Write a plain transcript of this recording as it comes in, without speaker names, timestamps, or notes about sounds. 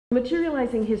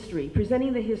Materializing History,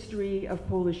 presenting the history of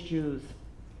Polish Jews.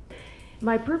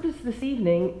 My purpose this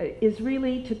evening is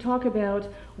really to talk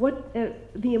about what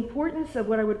the importance of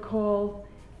what I would call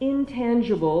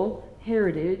intangible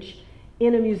heritage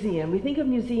in a museum. We think of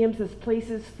museums as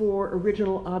places for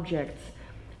original objects.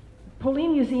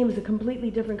 Polin Museum is a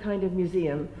completely different kind of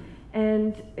museum,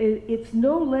 and it's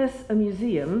no less a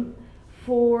museum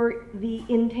for the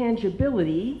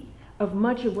intangibility of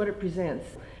much of what it presents.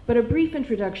 But a brief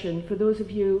introduction for those of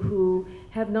you who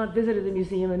have not visited the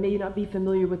museum and may not be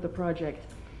familiar with the project.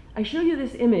 I show you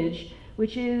this image,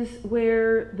 which is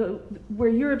where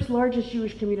Europe's largest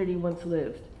Jewish community once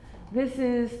lived. This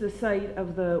is the site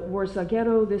of the Warsaw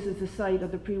ghetto. This is the site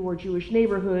of the pre-war Jewish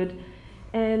neighborhood.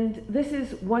 And this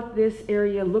is what this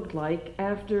area looked like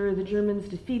after the Germans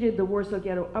defeated the Warsaw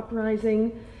Ghetto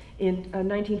Uprising in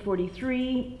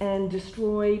 1943 and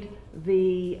destroyed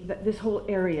this whole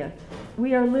area.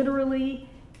 We are literally,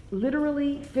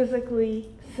 physically,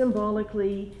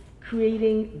 symbolically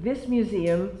creating this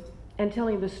museum and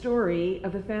telling the story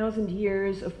of 1,000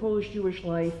 years of Polish Jewish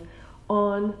life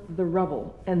on the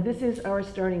rubble. And this is our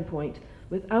starting point,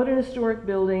 without an historic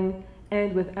building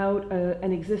and without a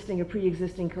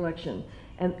pre-existing collection.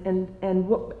 And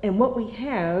what we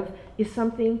have is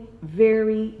something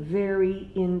very,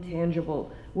 very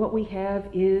intangible. What we have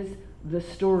is the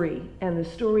story, and the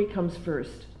story comes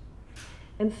first.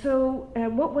 And so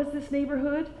what was this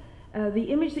neighborhood? The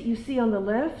image that you see on the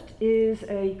left is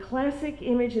a classic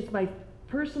image. It's my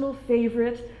personal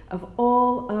favorite of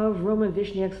all of Roman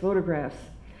Vishniak's photographs.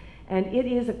 And it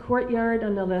is a courtyard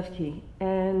on Nalewki.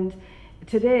 And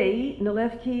today,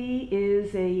 Nalewki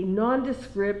is a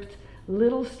nondescript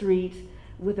little street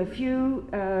with a few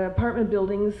apartment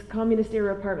buildings,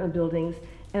 communist-era apartment buildings,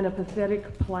 and a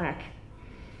pathetic plaque.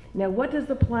 Now, what does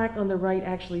the plaque on the right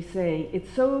actually say?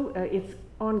 It's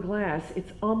on glass.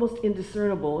 It's almost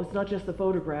indiscernible. It's not just the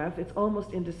photograph. It's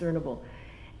almost indiscernible.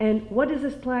 And what does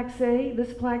this plaque say?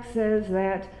 This plaque says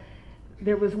that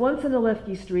there was once a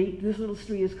Nalewki street. This little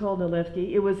street is called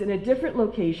Nalewki. It was in a different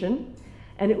location,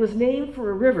 and it was named for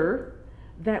a river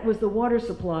that was the water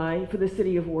supply for the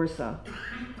city of Warsaw.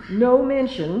 No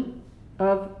mention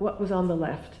of what was on the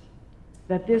left,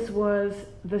 that this was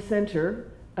the center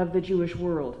of the Jewish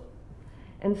world.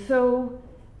 And so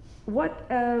what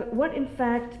in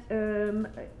fact,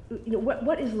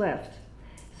 what is left?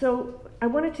 So I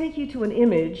want to take you to an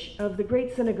image of the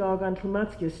great synagogue on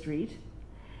Tlumatskia Street,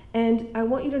 and I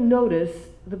want you to notice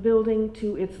the building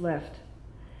to its left.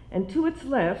 And to its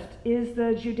left is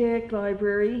the Judaic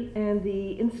Library and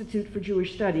the Institute for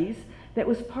Jewish Studies that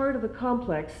was part of the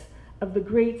complex of the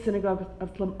great synagogue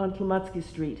on Tlumatskia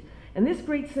Street. And this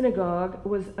great synagogue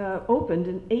was opened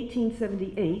in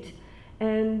 1878,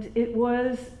 and it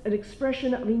was an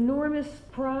expression of enormous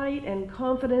pride and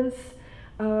confidence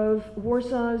of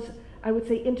Warsaw's, I would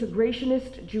say,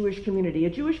 integrationist Jewish community. A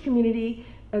Jewish community,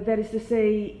 that is to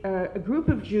say, a group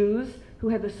of Jews who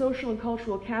had the social and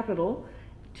cultural capital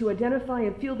to identify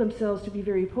and feel themselves to be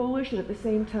very Polish and at the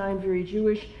same time very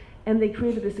Jewish, and they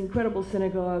created this incredible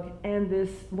synagogue and this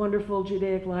wonderful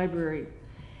Judaic library.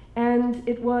 And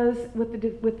it was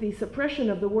with the suppression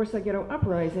of the Warsaw Ghetto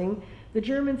Uprising, the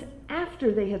Germans,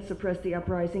 after they had suppressed the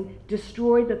uprising,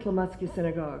 destroyed the Tlumatskia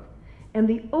synagogue. And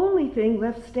the only thing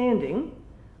left standing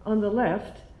on the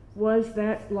left was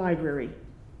that library,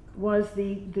 was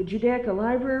the Judaica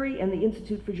Library and the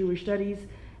Institute for Jewish Studies.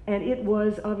 And it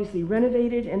was obviously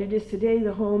renovated, and it is today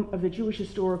the home of the Jewish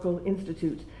Historical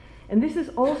Institute. And this is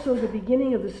also the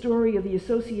beginning of the story of the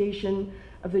Association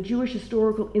of the Jewish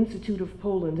Historical Institute of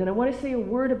Poland. And I want to say a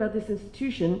word about this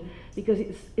institution because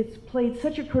it's played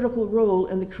such a critical role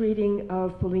in the creating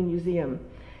of Polin Museum.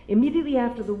 Immediately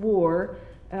after the war,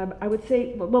 I would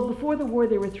say, well, before the war,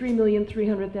 there were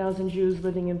 3,300,000 Jews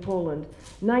living in Poland.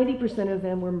 90% of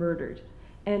them were murdered.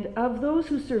 And of those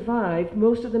who survived,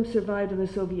 most of them survived in the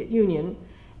Soviet Union.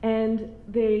 And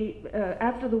they,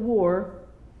 after the war,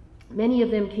 many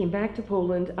of them came back to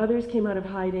Poland, others came out of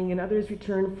hiding, and others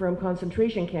returned from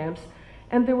concentration camps.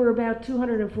 And there were about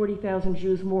 240,000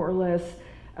 Jews, more or less,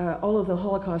 all of the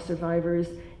Holocaust survivors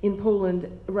in Poland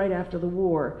right after the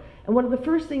war. And one of the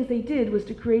first things they did was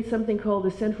to create something called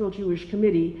the Central Jewish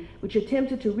Committee, which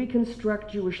attempted to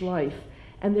reconstruct Jewish life.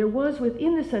 And there was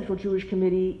within the Central Jewish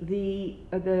Committee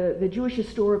the Jewish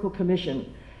Historical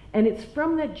Commission. And it's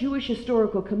from that Jewish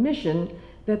Historical Commission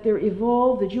that there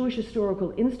evolved the Jewish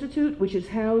Historical Institute, which is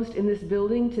housed in this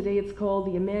building. Today it's called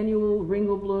the Emanuel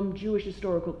Ringelblum Jewish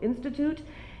Historical Institute.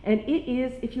 And it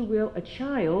is, if you will, a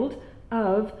child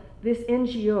of this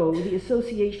NGO, the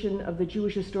Association of the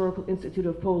Jewish Historical Institute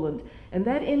of Poland. And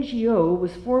that NGO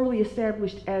was formally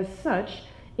established as such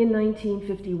in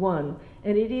 1951.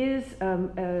 And it is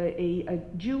a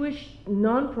Jewish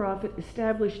nonprofit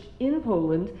established in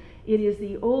Poland. It is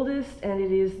the oldest and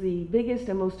it is the biggest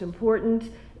and most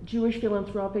important Jewish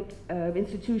philanthropic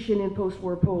institution in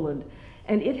post-war Poland.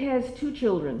 And it has two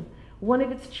children. One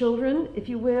of its children, if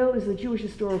you will, is the Jewish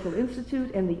Historical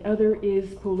Institute, and the other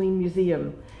is Polin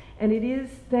Museum. And it is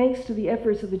thanks to the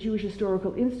efforts of the Jewish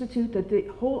Historical Institute that the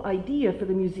whole idea for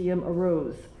the museum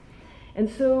arose. And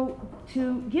so,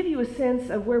 to give you a sense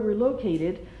of where we're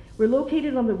located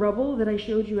on the rubble that I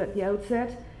showed you at the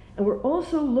outset, and we're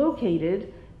also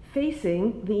located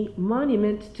facing the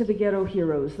monument to the ghetto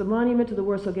heroes, the monument to the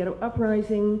Warsaw Ghetto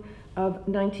Uprising of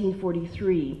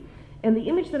 1943. And the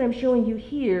image that I'm showing you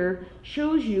here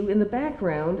shows you in the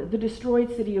background the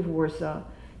destroyed city of Warsaw.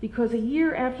 Because a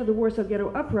year after the Warsaw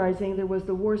Ghetto Uprising, there was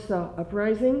the Warsaw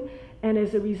Uprising, and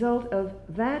as a result of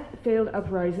that failed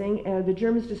uprising, the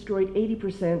Germans destroyed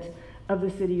 80% of the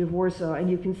city of Warsaw,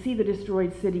 and you can see the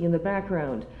destroyed city in the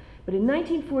background. But in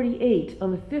 1948,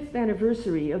 on the 5th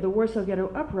anniversary of the Warsaw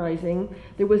Ghetto Uprising,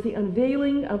 there was the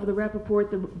unveiling of the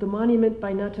Rappaport, the monument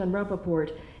by Natan Rappaport,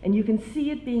 and you can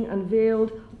see it being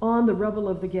unveiled on the rubble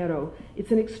of the ghetto. It's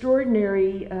an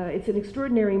extraordinary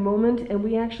moment, and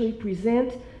we actually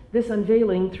present this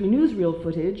unveiling through newsreel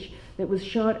footage that was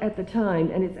shot at the time,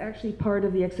 and it's actually part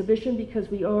of the exhibition because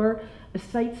we are a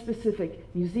site-specific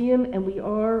museum and we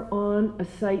are on a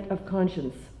site of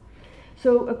conscience.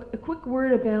 So a quick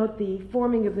word about the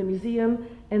forming of the museum,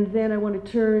 and then I want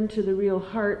to turn to the real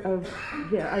heart of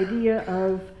the idea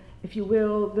of, if you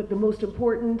will, that the most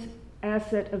important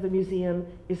asset of the museum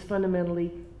is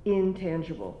fundamentally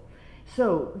intangible.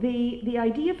 So the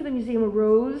idea for the museum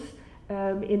arose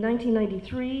in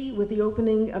 1993 with the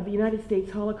opening of the United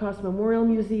States Holocaust Memorial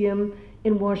Museum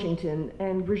in Washington.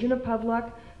 And Grażyna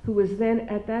Pawlak, who was then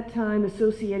at that time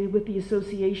associated with the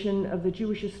Association of the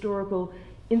Jewish Historical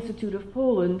Institute of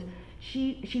Poland,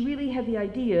 she really had the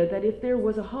idea that if there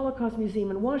was a Holocaust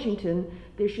museum in Washington,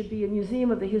 there should be a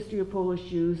museum of the history of Polish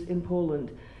Jews in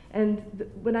Poland. And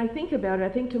when I think about it, I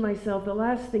think to myself, the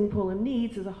last thing Poland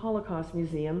needs is a Holocaust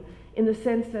museum, in the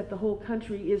sense that the whole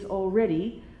country is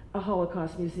already a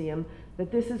Holocaust museum,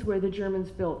 that this is where the Germans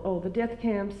built all the death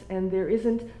camps, and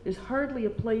there's hardly a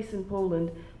place in Poland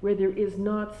where there is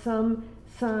not some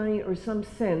sign or some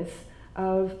sense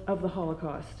of the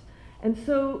Holocaust. And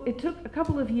so it took a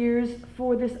couple of years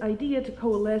for this idea to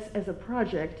coalesce as a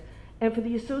project, and for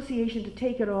the association to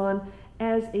take it on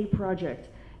as a project.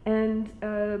 And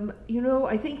you know,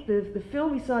 I think the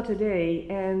film we saw today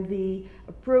and the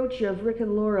approach of Rick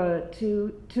and Laura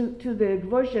to the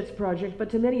Gwoździec project, but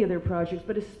to many of their projects,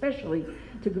 but especially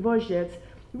to Gwoździec,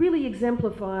 really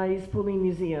exemplifies Polin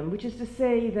Museum, which is to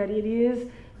say that it is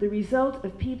the result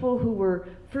of people who were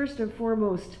first and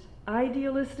foremost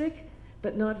idealistic,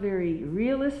 but not very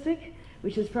realistic,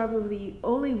 which is probably the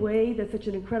only way that such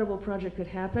an incredible project could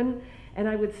happen. And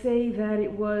I would say that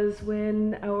it was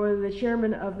when the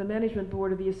chairman of the management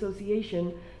board of the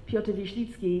association, Piotr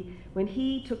Wiślicki, when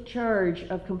he took charge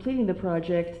of completing the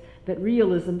project, that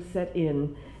realism set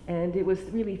in. And it was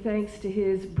really thanks to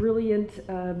his brilliant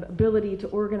ability to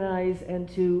organize and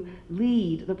to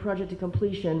lead the project to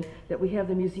completion that we have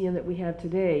the museum that we have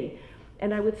today.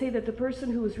 And I would say that the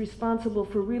person who was responsible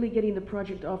for really getting the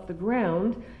project off the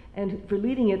ground and for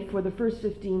leading it for the first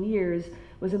 15 years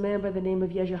was a man by the name of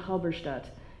Jerzy Halberstadt.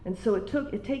 And so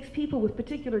it takes people with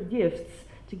particular gifts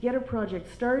to get a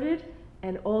project started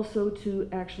and also to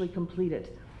actually complete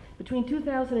it. Between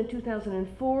 2000 and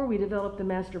 2004, we developed the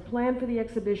master plan for the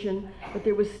exhibition, but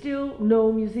there was still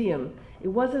no museum. It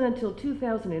wasn't until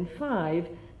 2005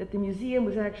 that the museum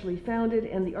was actually founded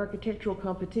and the architectural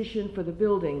competition for the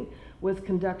building was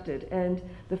conducted. And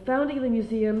the founding of the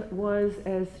museum was,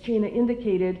 as Shana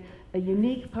indicated, a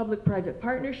unique public-private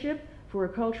partnership for a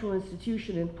cultural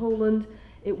institution in Poland.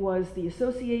 It was the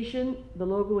association, the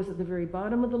logo was at the very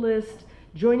bottom of the list,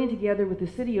 joining together with the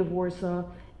city of Warsaw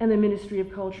and the Ministry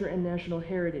of Culture and National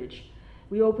Heritage.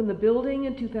 We opened the building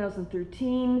in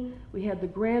 2013. We had the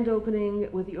grand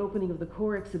opening with the opening of the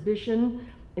core exhibition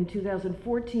in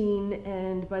 2014,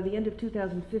 and by the end of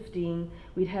 2015,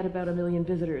 we'd had about 1 million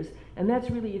visitors. And that's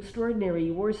really extraordinary.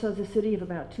 Warsaw's a city of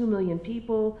about 2 million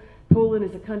people. Poland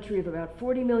is a country of about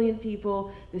 40 million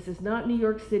people. This is not New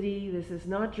York City. This is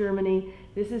not Germany.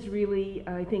 This is really,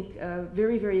 I think,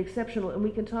 very, very exceptional. And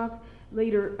we can talk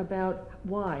later about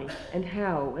why and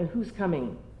how and who's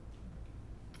coming.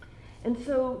 And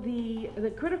so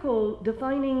the critical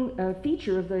defining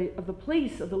feature of the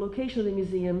place, of the location of the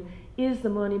museum, is the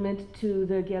monument to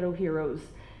the ghetto heroes.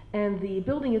 And the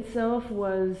building itself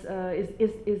is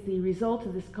the result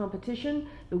of this competition.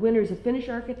 The winner is a Finnish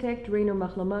architect, Rainer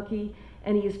Mahlamaki,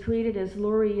 and he has created, as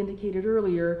Lori indicated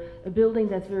earlier, a building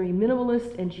that's very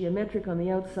minimalist and geometric on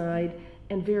the outside,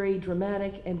 and very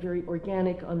dramatic and very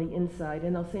organic on the inside.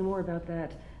 And I'll say more about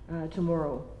that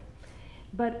tomorrow.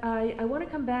 But I want to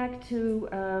come back to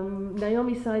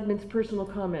Naomi Seidman's personal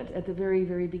comment at the very,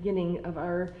 very beginning of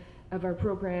our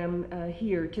program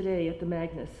here today at the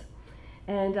Magnus.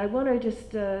 And I want to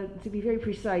just to be very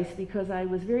precise, because I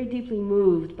was very deeply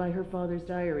moved by her father's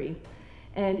diary.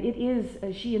 And it is,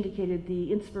 as she indicated,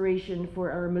 the inspiration for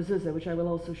our mezuzah, which I will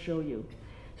also show you.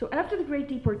 So after the Great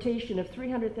Deportation of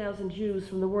 300,000 Jews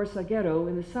from the Warsaw Ghetto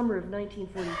in the summer of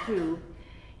 1942,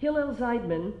 Hillel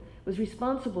Seidman was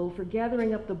responsible for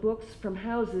gathering up the books from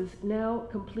houses now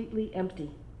completely empty.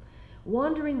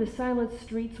 Wandering the silent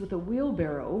streets with a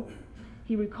wheelbarrow,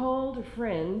 he recalled a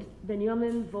friend,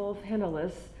 Benjamin Wolf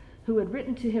Henneles, who had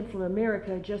written to him from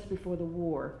America just before the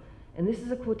war. And this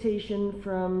is a quotation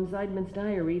from Seidman's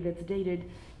diary that's dated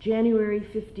January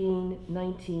 15,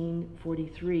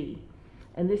 1943.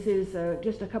 And this is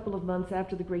just a couple of months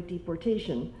after the Great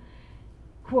Deportation.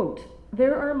 Quote,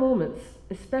 "There are moments,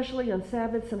 especially on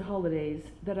Sabbaths and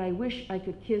holidays, that I wish I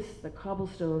could kiss the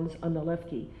cobblestones on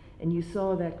Nalewki." And you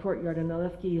saw that courtyard on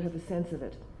Nalewki, you have a sense of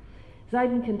it.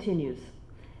 Seidman continues,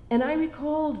 "And I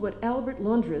recalled what Albert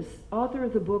Londres, author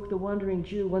of the book The Wandering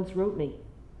Jew, once wrote me.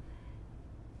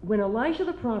 When Elijah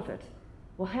the prophet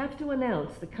will have to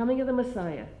announce the coming of the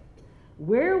Messiah,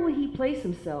 where will he place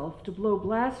himself to blow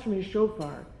blasts from his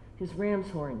shofar, his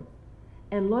ram's horn?"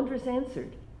 And Londres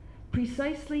answered,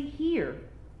 "Precisely here,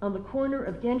 on the corner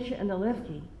of Gensha and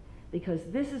Nalewki, because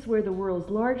this is where the world's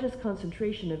largest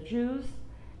concentration of Jews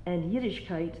and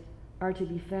Yiddishkeit are to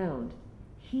be found.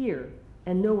 Here,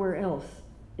 and nowhere else,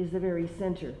 is the very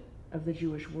center of the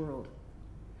Jewish world."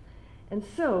 And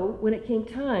so, when it came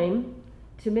time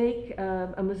to make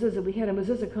a mezuzah, we had a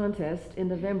mezuzah contest in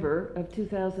November of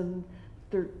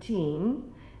 2013,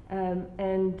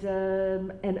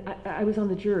 and I was on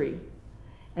the jury.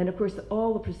 And of course,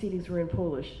 all the proceedings were in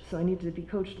Polish, so I needed to be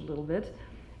coached a little bit.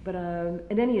 But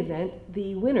in any event,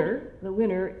 the winner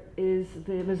is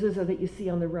the mezuzah that you see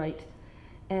on the right.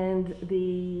 And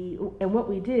what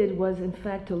we did was, in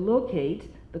fact, to locate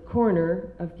the corner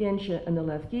of Gensha and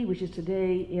Nalewki, which is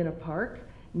today in a park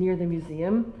near the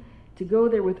museum, to go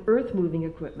there with earth-moving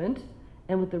equipment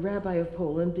and with the Rabbi of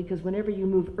Poland, because whenever you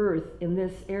move earth in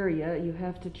this area, you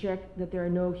have to check that there are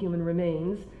no human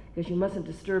remains, because you mustn't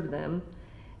disturb them.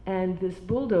 And this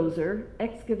bulldozer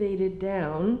excavated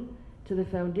down to the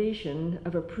foundation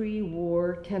of a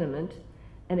pre-war tenement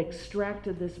and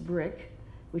extracted this brick,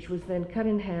 which was then cut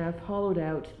in half, hollowed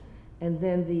out, and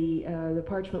then the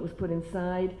parchment was put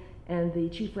inside, and the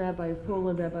chief rabbi of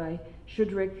Poland, Rabbi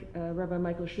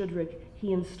Michael Shudrick,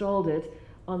 he installed it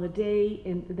on the day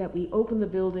that we opened the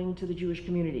building to the Jewish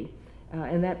community,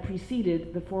 and that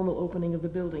preceded the formal opening of the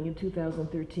building in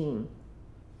 2013.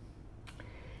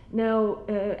 Now,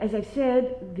 as I've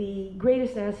said, the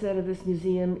greatest asset of this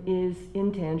museum is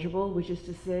intangible, which is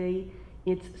to say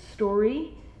its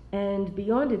story, and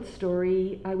beyond its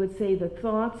story, I would say the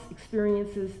thoughts,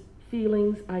 experiences,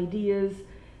 feelings, ideas,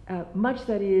 much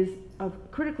that is of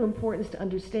critical importance to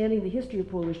understanding the history of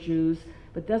Polish Jews,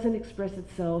 but doesn't express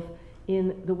itself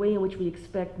in the way in which we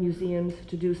expect museums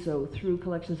to do so, through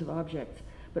collections of objects.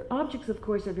 But objects, of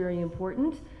course, are very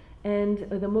important, and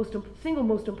the single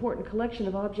most important collection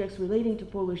of objects relating to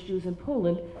Polish Jews in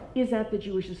Poland is at the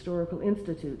Jewish Historical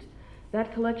Institute.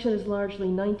 That collection is largely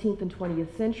 19th and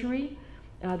 20th century.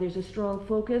 There's a strong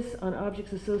focus on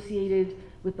objects associated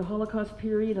with the Holocaust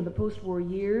period and the post-war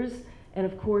years, and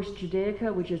of course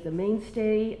Judaica, which is the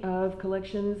mainstay of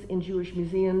collections in Jewish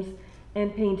museums,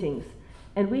 and paintings.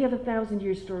 And we have a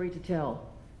 1,000-year story to tell.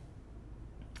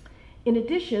 In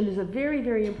addition, there's a very,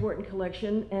 very important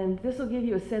collection, and this will give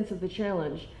you a sense of the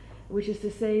challenge, which is to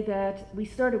say that we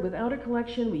started without a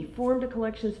collection, we formed a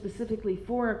collection specifically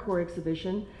for our core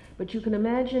exhibition, but you can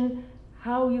imagine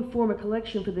how you form a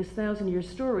collection for this 1,000-year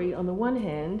story on the one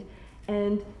hand,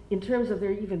 and in terms of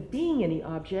there even being any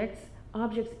objects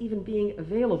even being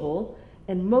available,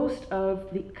 and most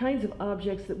of the kinds of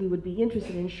objects that we would be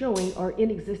interested in showing are in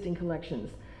existing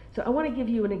collections. So I want to give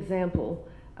you an example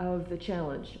of the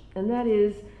challenge, and that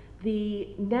is the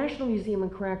National Museum in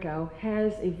Krakow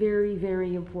has a very,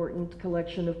 very important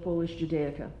collection of Polish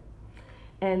Judaica.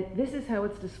 And this is how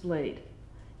it's displayed.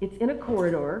 It's in a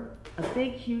corridor. A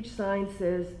big, huge sign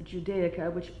says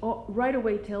Judaica, which right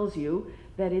away tells you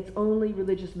that it's only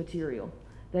religious material,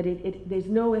 that there's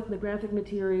no ethnographic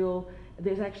material,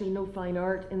 there's actually no fine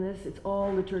art in this, it's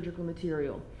all liturgical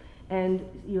material. And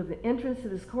you have the entrance to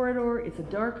this corridor. It's a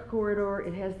dark corridor.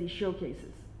 It has these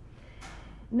showcases.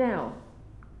 Now,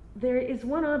 there is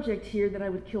one object here that I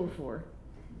would kill for,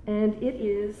 and it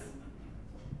is,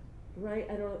 right,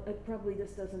 it probably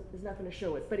just is not going to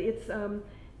show it, but it's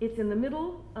in the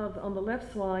middle on the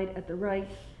left slide at the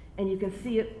right, and you can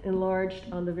see it enlarged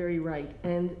on the very right,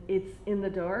 and it's in the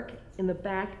dark in the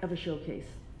back of a showcase.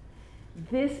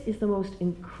 This is the most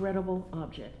incredible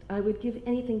object. I would give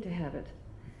anything to have it.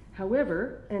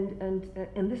 However,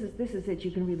 and this is it,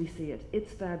 you can really see it.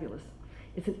 It's fabulous.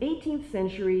 It's an 18th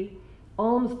century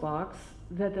alms box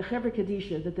that the Chevra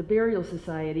Kadisha, that the burial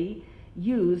society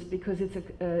used, because it's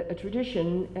a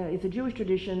tradition, it's a Jewish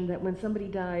tradition that when somebody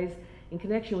dies in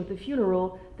connection with the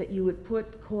funeral, that you would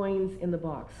put coins in the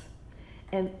box.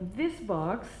 And this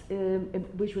box,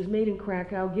 which was made in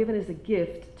Krakow, given as a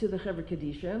gift to the Chevra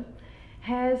Kadisha,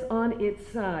 has on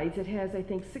its sides, it has I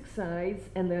think 6 sides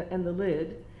and the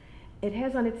lid, it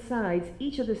has on its sides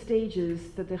each of the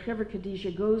stages that the Chevra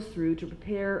Kadisha goes through to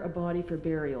prepare a body for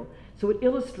burial. So it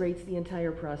illustrates the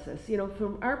entire process. You know,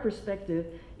 from our perspective,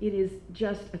 it is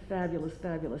just a fabulous,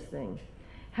 fabulous thing.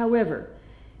 However,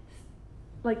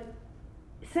 like,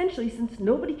 essentially, since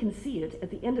nobody can see it at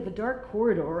the end of a dark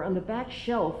corridor on the back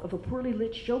shelf of a poorly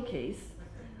lit showcase,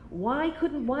 why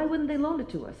wouldn't they loan it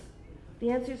to us?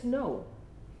 The answer is no.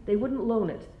 They wouldn't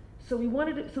loan it. So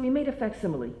we made a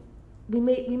facsimile. We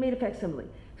made a facsimile.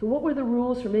 So what were the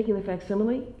rules for making the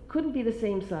facsimile? Couldn't be the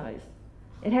same size.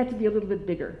 It had to be a little bit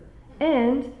bigger.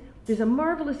 And there's a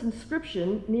marvelous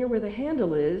inscription near where the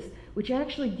handle is, which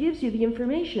actually gives you the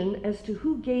information as to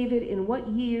who gave it, in what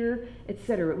year,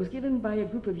 etc. It was given by a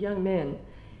group of young men.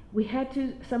 We had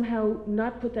to somehow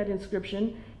not put that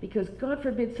inscription because, God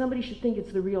forbid, somebody should think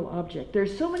it's the real object.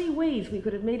 There's so many ways we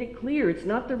could have made it clear it's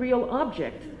not the real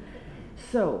object.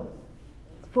 So,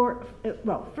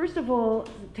 well, first of all,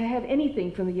 to have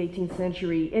anything from the 18th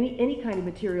century, any kind of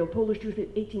material, Polish Jewish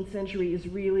 18th century is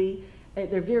really,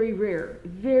 they're very rare,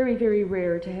 very, very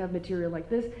rare to have material like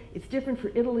this. It's different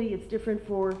for Italy, it's different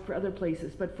for other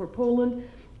places, but for Poland,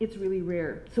 it's really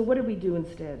rare. So what did we do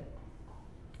instead?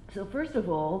 So first of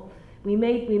all, we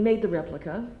made the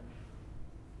replica,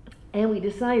 and we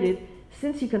decided,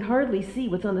 since you can hardly see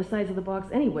what's on the sides of the box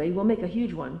anyway, we'll make a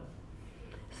huge one.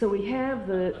 So we have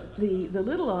the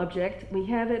little object, we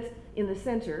have it in the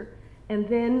center, and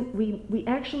then we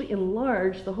actually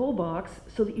enlarge the whole box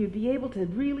so that you'd be able to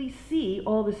really see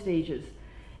all the stages.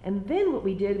 And then what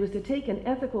we did was to take an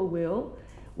ethical will,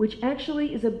 which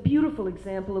actually is a beautiful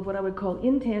example of what I would call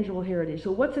intangible heritage.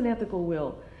 So what's an ethical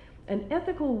will? An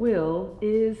ethical will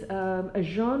is a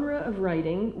genre of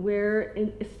writing where,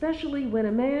 especially when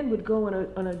a man would go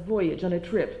on a voyage, on a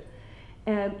trip,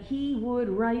 he would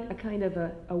write a kind of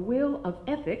a will of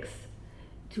ethics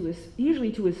to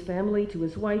usually to his family, to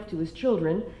his wife, to his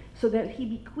children, so that he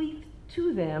bequeathed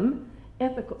to them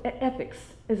ethics.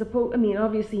 As opposed, I mean,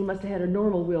 obviously he must have had a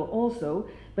normal will also,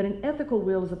 but an ethical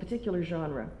will is a particular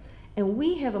genre. And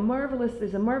there's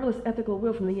a marvelous ethical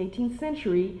will from the 18th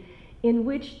century in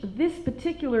which this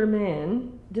particular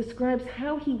man describes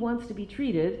how he wants to be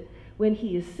treated when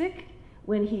he is sick,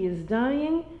 when he is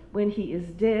dying, when he is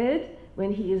dead,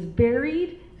 when he is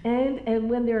buried, and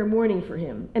when they are mourning for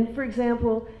him. And for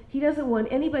example, he doesn't want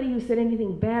anybody who said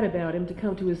anything bad about him to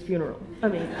come to his funeral. I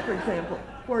mean,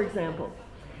 for example.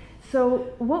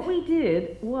 So what we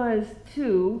did was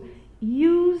to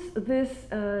use this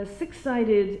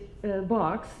 6-sided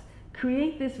box,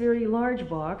 create this very large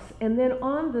box, and then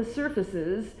on the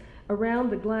surfaces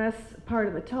around the glass part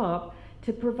of the top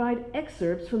to provide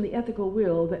excerpts from the ethical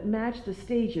will that match the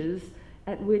stages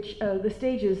at which the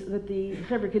stages that the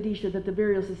Chevra Kadisha, that the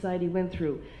burial society went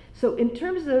through. So in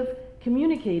terms of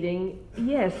communicating,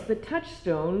 yes, the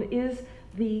touchstone is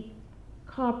the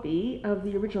copy of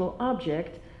the original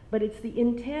object, but it's the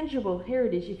intangible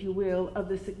heritage, if you will, of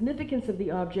the significance of the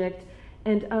object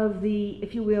and of the,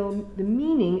 if you will, the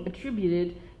meaning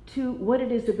attributed to what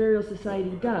it is the burial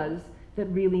society does that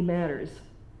really matters.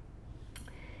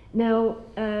 Now,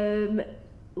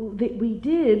 we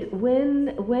did, when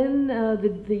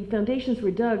the foundations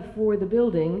were dug for the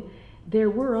building, there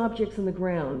were objects in the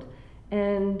ground.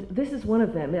 And this is one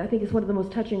of them. I think it's one of the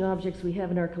most touching objects we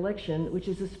have in our collection, which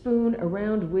is a spoon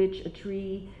around which a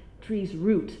tree's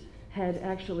root had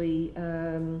actually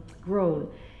grown.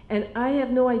 And I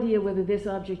have no idea whether this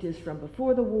object is from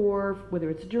before the war, whether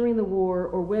it's during the war,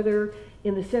 or whether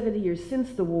in the 70 years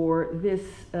since the war, this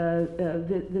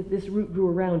root grew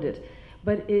around it.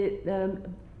 But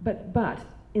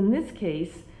in this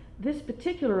case, this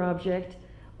particular object,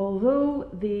 although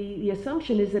the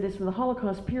assumption is that it's from the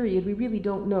Holocaust period, we really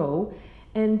don't know.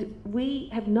 And we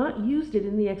have not used it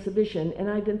in the exhibition, and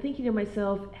I've been thinking to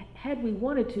myself, had we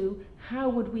wanted to, how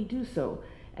would we do so?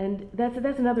 And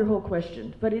that's another whole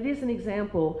question. But it is an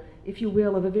example, if you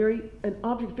will, of an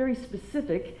object very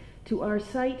specific to our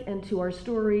site and to our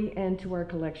story and to our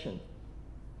collection.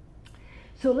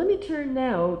 So let me turn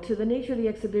now to the nature of the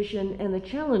exhibition and the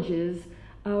challenges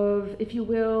of, if you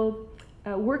will,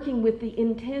 working with the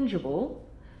intangible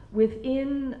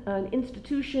within an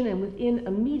institution and within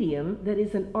a medium that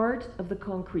is an art of the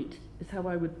concrete, is how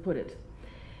I would put it.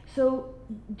 So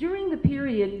during the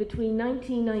period between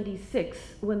 1996,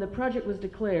 when the project was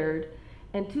declared,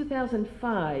 and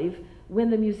 2005, when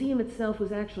the museum itself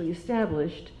was actually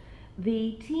established,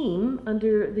 the team,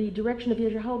 under the direction of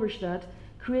Jerzy Halberstadt,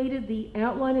 created the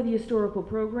outline of the historical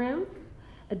program,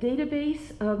 a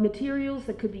database of materials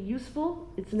that could be useful.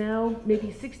 It's now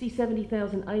maybe 60,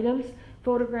 70,000 items,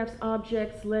 photographs,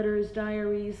 objects, letters,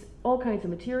 diaries, all kinds of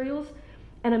materials,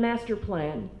 and a master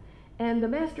plan. And the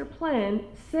master plan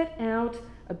set out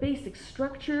a basic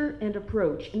structure and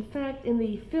approach. In fact, in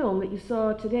the film that you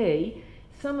saw today,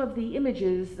 some of the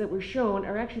images that were shown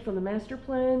are actually from the master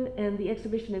plan, and the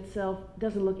exhibition itself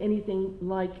doesn't look anything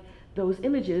like those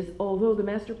images, although the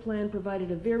master plan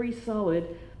provided a very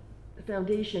solid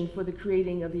foundation for the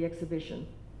creating of the exhibition.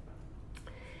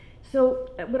 So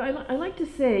but I like to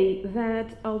say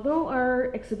that although our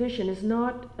exhibition is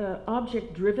not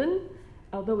object-driven,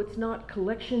 although it's not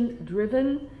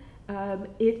collection-driven,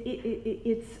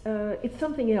 it's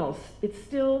something else. It's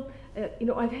still, you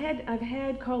know, I've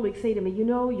had colleagues say to me, you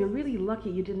know, you're really lucky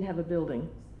you didn't have a building.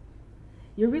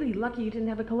 You're really lucky you didn't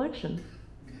have a collection.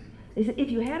 They said, if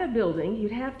you had a building,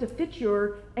 you'd have to fit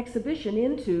your exhibition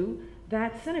into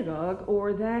that synagogue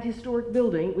or that historic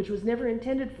building, which was never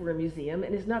intended for a museum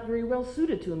and is not very well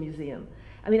suited to a museum.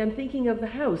 I mean, I'm thinking of the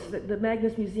house that the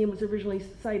Magnus Museum was originally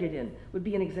sited in, would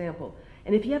be an example.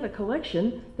 And if you have a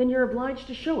collection, then you're obliged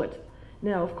to show it.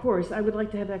 Now, of course, I would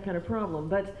like to have that kind of problem,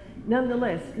 but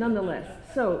nonetheless.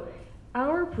 So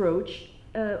our approach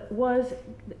was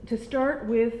to start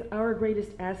with our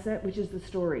greatest asset, which is the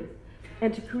story,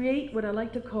 and to create what I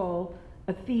like to call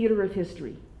a theater of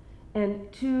history,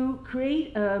 and to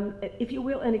create, if you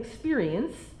will, an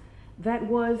experience that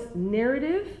was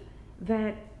narrative,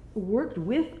 that worked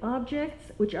with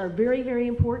objects, which are very, very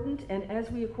important, and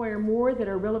as we acquire more that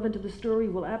are relevant to the story,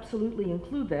 we'll absolutely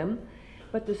include them.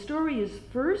 But the story is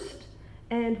first,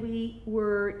 and we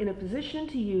were in a position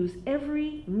to use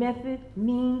every method,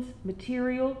 means,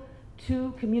 material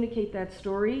to communicate that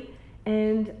story.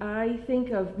 And I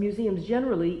think of museums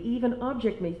generally, even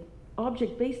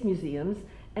object-based museums,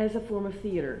 as a form of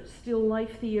theater. Still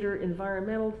life theater,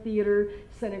 environmental theater,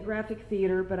 scenographic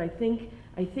theater, but I think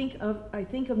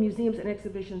of museums and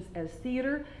exhibitions as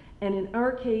theater, and in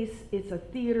our case, it's a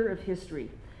theater of history.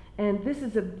 And this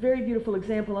is a very beautiful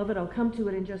example of it. I'll come to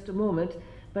it in just a moment,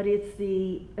 but it's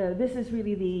this is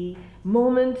really the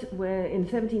moment when, in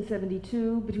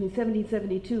 1772, between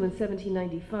 1772 and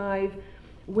 1795,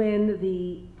 when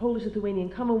the Polish-Lithuanian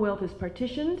Commonwealth is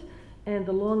partitioned and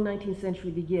the long 19th century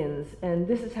begins. And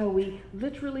this is how we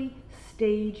literally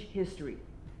stage history.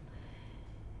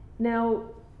 Now,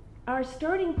 our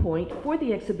starting point for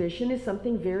the exhibition is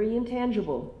something very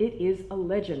intangible. It is a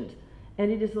legend.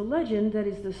 And it is a legend that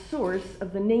is the source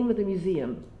of the name of the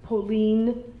museum,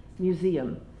 Polin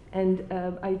Museum. And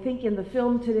I think in the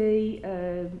film today,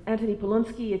 Antoni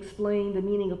Polonsky explained the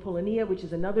meaning of Polonia, which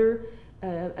is another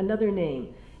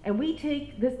name. And we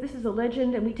take, this is a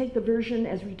legend, and we take the version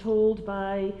as retold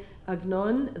by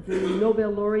Agnon, the Nobel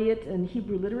laureate in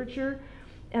Hebrew literature.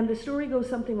 And the story goes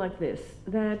something like this,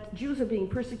 that Jews are being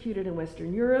persecuted in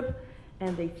Western Europe,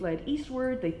 and they fled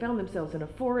eastward, they found themselves in a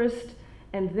forest,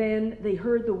 and then they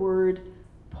heard the word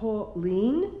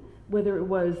Polin, whether it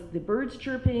was the birds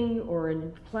chirping or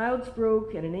clouds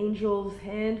broke and an angel's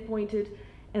hand pointed,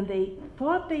 and they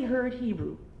thought they heard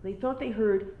Hebrew. They thought they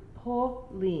heard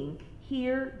Polin,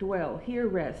 here dwell, here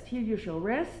rest, here you shall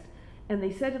rest. And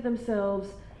they said to themselves,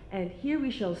 and here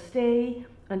we shall stay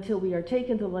until we are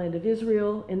taken to the land of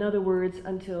Israel, in other words,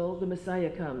 until the Messiah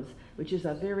comes, which is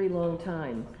a very long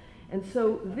time. And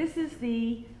so this is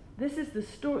the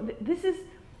story. This is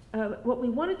what we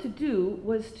wanted to do,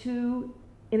 was to,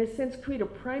 in a sense, create a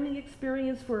priming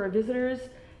experience for our visitors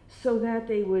so that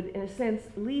they would, in a sense,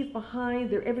 leave behind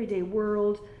their everyday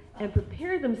world and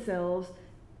prepare themselves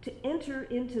to enter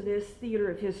into this theater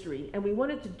of history. And we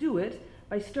wanted to do it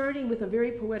by starting with a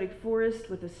very poetic forest,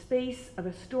 with a space of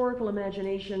historical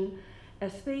imagination, a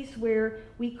space where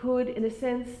we could, in a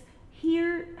sense,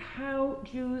 hear how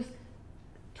Jews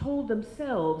told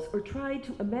themselves or tried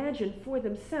to imagine for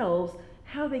themselves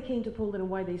how they came to Poland and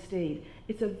why they stayed.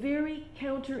 It's a very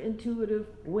counterintuitive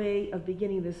way of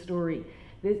beginning this story.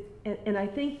 And I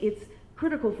think it's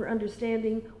critical for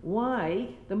understanding why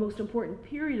the most important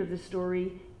period of the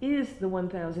story is the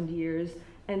 1,000 years,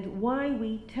 and why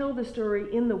we tell the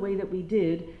story in the way that we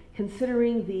did,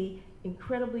 considering the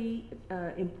incredibly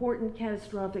important,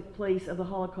 catastrophic place of the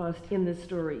Holocaust in this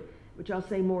story, which I'll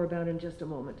say more about in just a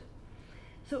moment.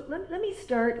 So let me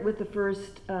start with the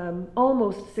first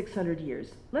almost 600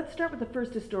 years. Let's start with the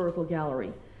first historical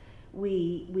gallery.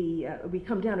 We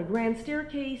come down a grand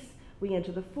staircase, we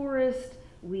enter the forest,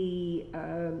 we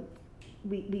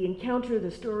encounter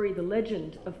the story, the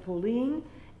legend of Polin,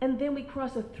 and then we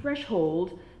cross a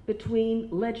threshold between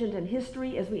legend and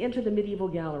history as we enter the medieval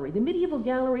gallery. The medieval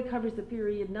gallery covers the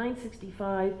period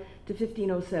 965 to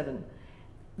 1507.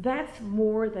 That's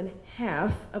more than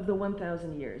half of the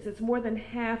 1,000 years. It's more than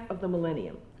half of the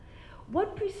millennium.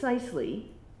 What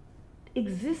precisely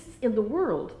exists in the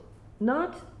world,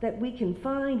 not that we can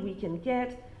find, we can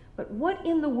get, but what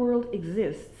in the world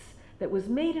exists that was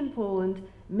made in Poland,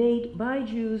 made by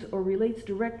Jews, or relates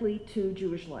directly to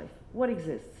Jewish life? What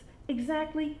exists?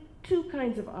 Exactly two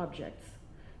kinds of objects: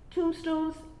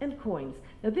 tombstones and coins.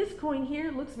 Now this coin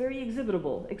here looks very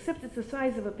exhibitable, except it's the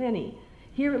size of a penny.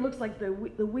 Here it looks like the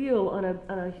wheel on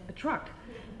a truck,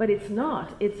 but it's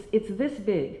not. It's this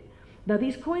big. Now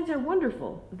these coins are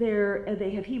wonderful.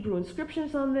 They have Hebrew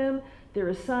inscriptions on them. They're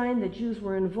a sign that Jews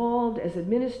were involved as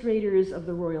administrators of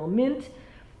the royal mint.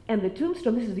 And the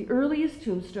tombstone, this is the earliest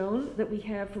tombstone that we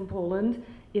have from Poland.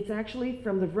 It's actually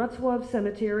from the Wrocław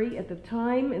cemetery. At the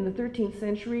time, in the 13th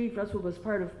century, Wrocław was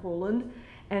part of Poland,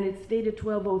 and it's dated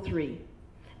 1203.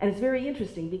 And it's very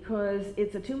interesting because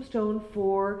it's a tombstone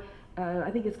for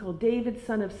I think it's called David,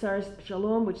 son of Sar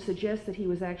Shalom, which suggests that he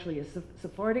was actually a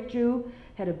Sephardic Jew,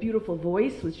 had a beautiful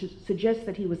voice, which suggests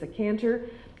that he was a cantor.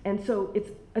 And so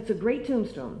it's a great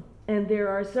tombstone. And there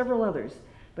are several others.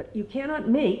 But you cannot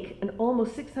make an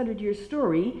almost 600-year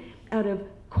story out of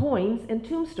coins and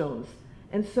tombstones.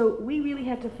 And so we really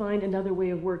had to find another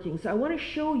way of working. So I want to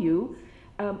show you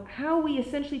how we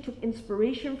essentially took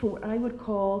inspiration from what I would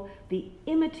call the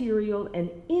immaterial and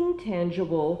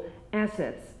intangible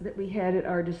assets that we had at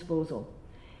our disposal.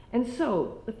 And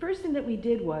so the first thing that we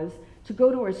did was to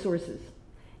go to our sources.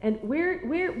 And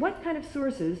what kind of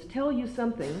sources tell you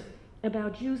something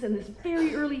about Jews in this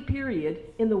very early period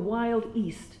in the Wild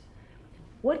East?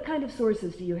 What kind of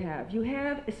sources do you have? You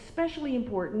have, especially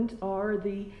important, are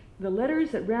the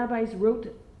letters that rabbis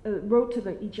wrote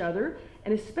to each other,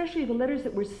 and especially the letters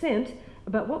that were sent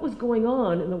about what was going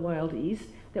on in the Wild East,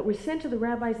 that were sent to the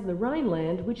rabbis in the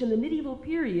Rhineland, which in the medieval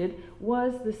period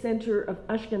was the center of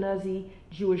Ashkenazi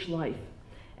Jewish life.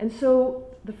 And so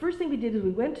the first thing we did is we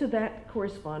went to that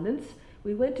correspondence,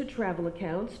 we went to travel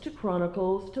accounts, to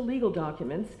chronicles, to legal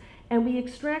documents, and we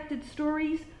extracted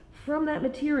stories from that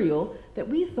material that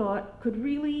we thought could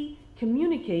really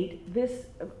communicate this,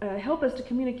 help us to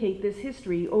communicate this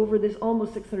history over this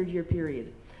almost 600-year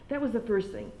period. That was the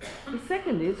first thing. The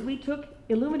second is we took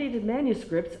illuminated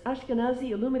manuscripts,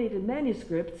 Ashkenazi illuminated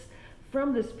manuscripts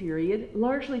from this period,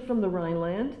 largely from the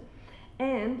Rhineland.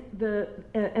 And the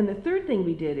third thing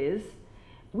we did is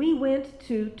we went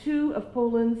to two of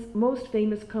Poland's most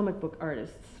famous comic book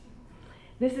artists.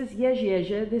 This is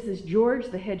Jezie, this is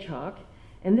George the Hedgehog,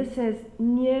 and this says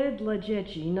Nie dla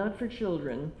dzieci, not for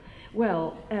children.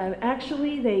 Well,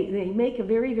 actually they make a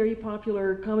very, very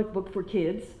popular comic book for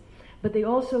kids, but they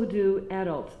also do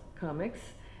adult comics,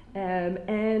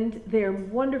 and they're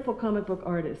wonderful comic book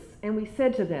artists. And we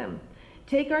said to them,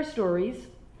 take our stories,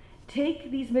 take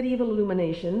these medieval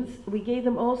illuminations. We gave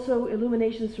them also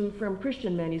illuminations from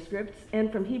Christian manuscripts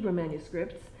and from Hebrew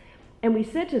manuscripts, and we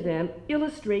said to them,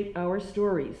 illustrate our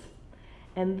stories.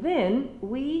 And then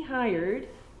we hired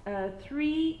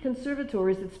 3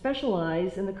 conservators that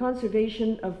specialize in the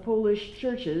conservation of Polish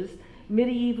churches,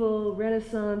 medieval,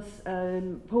 Renaissance,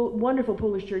 wonderful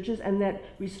Polish churches, and that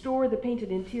restore the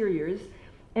painted interiors.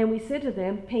 And we said to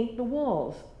them, paint the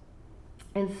walls.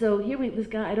 And so here this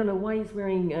guy, I don't know why he's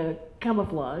wearing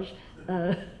camouflage,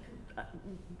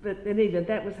 but in any event,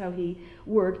 that was how he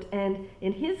worked. And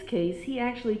in his case, he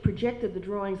actually projected the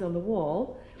drawings on the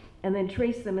wall and then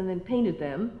traced them and then painted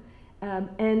them.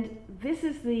 And this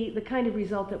is the kind of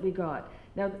result that we got.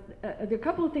 Now, there are a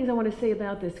couple of things I want to say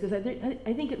about this, because I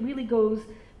think it really goes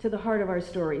to the heart of our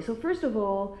story. So first of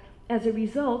all, as a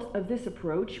result of this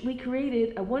approach, we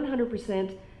created a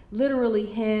 100% literally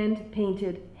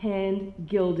hand-painted,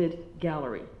 hand-gilded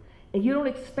gallery. And you don't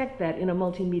expect that in a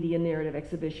multimedia narrative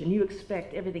exhibition. You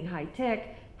expect everything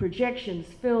high-tech, projections,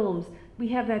 films. We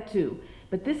have that too.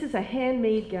 But this is a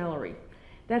handmade gallery.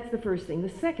 That's the first thing. The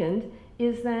second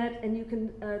is that, and you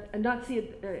can not see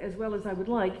it as well as I would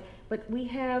like, but we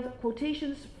have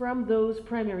quotations from those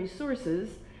primary sources,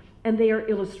 and they are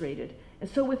illustrated. And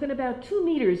so within about 2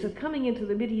 meters of coming into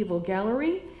the medieval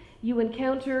gallery, you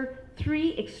encounter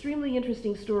 3 extremely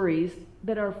interesting stories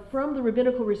that are from the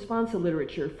rabbinical responsa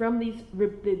literature, from these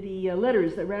the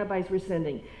letters that rabbis were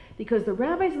sending. Because the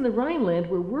rabbis in the Rhineland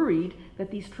were worried that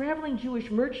these traveling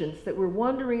Jewish merchants that were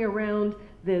wandering around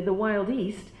the Wild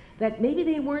East, that maybe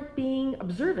they weren't being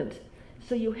observant.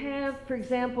 So you have, for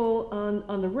example,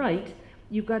 on the right,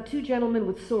 you've got 2 gentlemen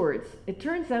with swords. It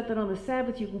turns out that on the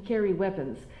Sabbath you can carry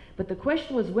weapons, but the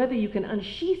question was whether you can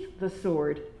unsheath the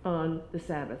sword on the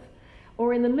Sabbath.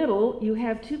 Or in the middle, you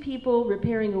have 2 people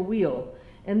repairing a wheel.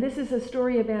 And this is a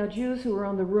story about Jews who were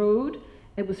on the road.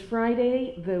 It was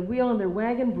Friday, the wheel on their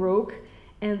wagon broke,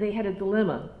 and they had a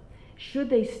dilemma. Should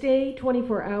they stay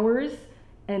 24 hours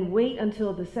and wait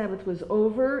until the Sabbath was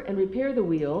over and repair the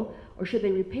wheel, or should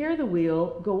they repair the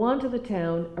wheel, go on to the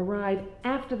town, arrive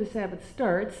after the Sabbath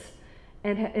starts,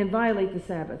 and violate the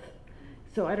Sabbath?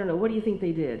 So I don't know, what do you think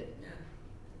they did?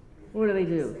 What do they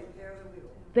do?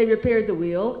 They repaired the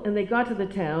wheel, and they got to the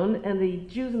town, and the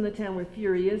Jews in the town were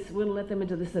furious, wouldn't let them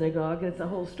into the synagogue, and it's a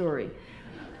whole story.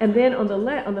 And then on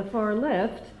the far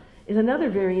left is another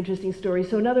very interesting story.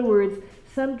 So in other words,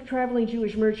 some traveling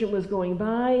Jewish merchant was going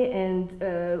by, and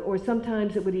or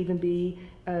sometimes it would even be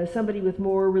somebody with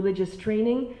more religious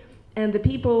training, and the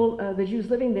people, the Jews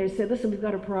living there said, listen, we've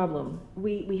got a problem.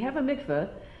 We have a mikveh,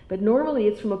 but normally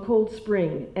it's from a cold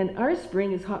spring, and our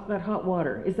spring is got hot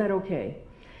water. Is that okay?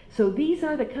 So these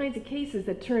are the kinds of cases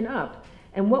that turn up.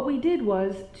 And what we did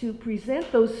was to present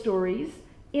those stories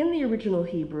in the original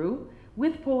Hebrew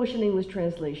with Polish and English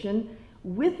translation,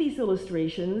 with these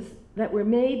illustrations that were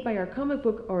made by our comic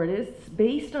book artists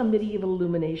based on medieval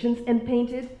illuminations and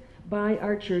painted by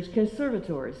our church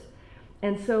conservators.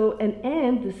 And so,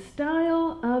 and the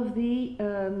style of the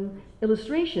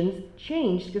illustrations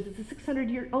changed because it's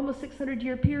a almost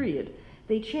 600-year period.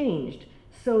 They changed,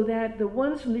 so that the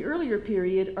ones from the earlier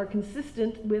period are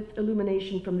consistent with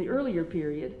illumination from the earlier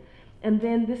period. And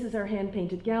then this is our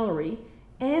hand-painted gallery,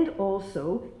 and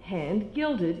also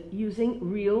hand-gilded using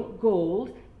real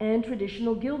gold and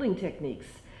traditional gilding techniques.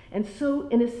 And so,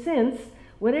 in a sense,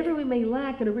 whatever we may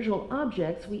lack in original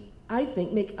objects, I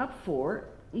think, make up for.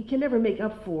 You can never make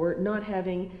up for not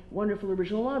having wonderful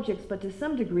original objects, but to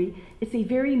some degree, it's a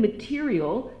very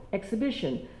material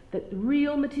exhibition. That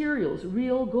real materials,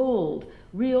 real gold,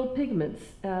 real pigments,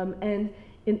 and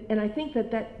I think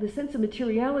that the sense of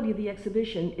materiality of the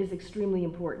exhibition is extremely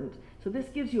important. So this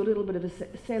gives you a little bit of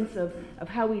a sense of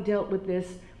how we dealt with this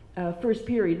first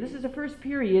period. This is a first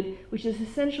period which is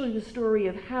essentially the story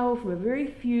of how, from a very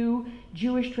few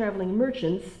Jewish traveling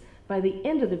merchants, by the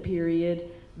end of the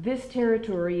period, this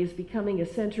territory is becoming a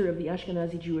center of the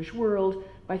Ashkenazi Jewish world.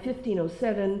 By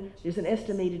 1507, there's an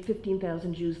estimated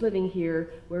 15,000 Jews living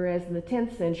here, whereas in the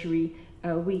 10th century,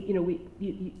 I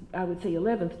would say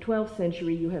 11th, 12th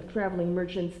century, you have traveling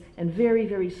merchants, and very,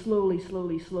 very slowly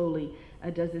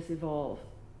does this evolve.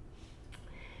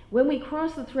 When we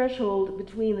cross the threshold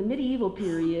between the medieval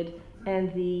period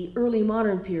and the early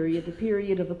modern period, the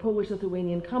period of the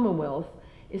Polish-Lithuanian Commonwealth,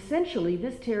 essentially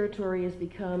this territory has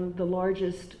become the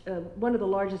largest, one of the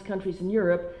largest countries in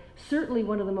Europe, certainly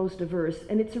one of the most diverse,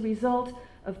 and it's a result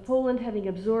of Poland having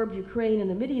absorbed Ukraine in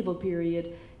the medieval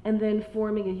period and then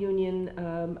forming a union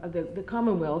of the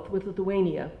Commonwealth with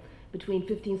Lithuania between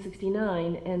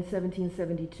 1569 and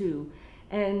 1772.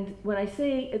 And when I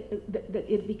say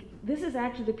this is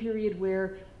actually the period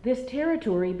where this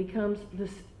territory becomes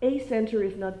a center,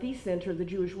 if not the center, of the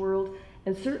Jewish world,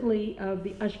 and certainly of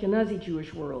the Ashkenazi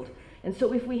Jewish world. And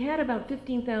so if we had about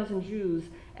 15,000 Jews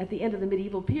at the end of the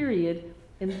medieval period,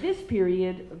 in this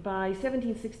period, by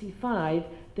 1765,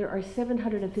 there are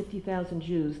 750,000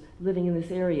 Jews living in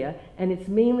this area, and it's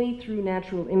mainly through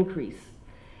natural increase.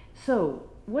 So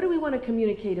what do we want to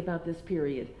communicate about this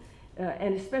period,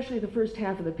 and especially the first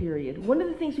half of the period? One of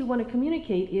the things we want to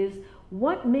communicate is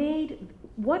what made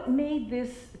this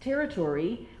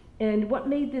territory and what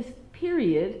made this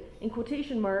period, in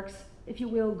quotation marks, if you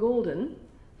will, golden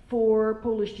for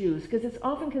Polish Jews, because it's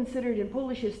often considered in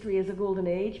Polish history as a golden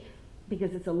age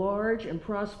because it's a large and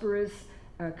prosperous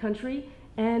country,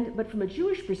 but from a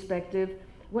Jewish perspective,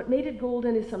 what made it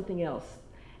golden is something else.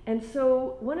 And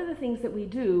so one of the things that we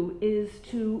do is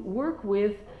to work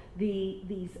with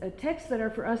these texts that are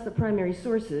for us the primary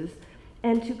sources,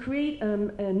 and to create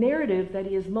a narrative that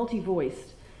is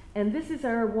multi-voiced. And this is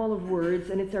our wall of words,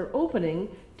 and it's our opening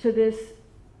to this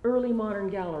early modern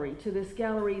gallery, to this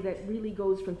gallery that really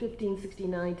goes from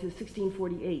 1569 to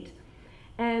 1648.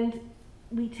 And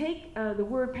we take the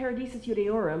word Paradisus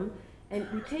Judaeorum, and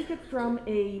we take it from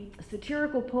a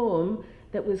satirical poem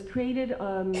that was created,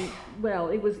 well,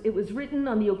 it was written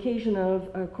on the occasion of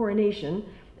a coronation,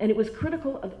 and it was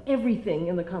critical of everything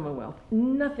in the Commonwealth.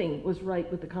 Nothing was right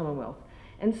with the Commonwealth.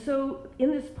 And so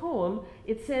in this poem,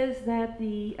 it says that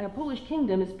the Polish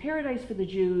kingdom is paradise for the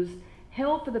Jews,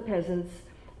 hell for the peasants,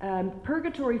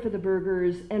 purgatory for the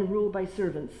burghers, and ruled by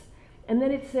servants. And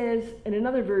then it says, in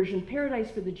another version, paradise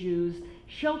for the Jews,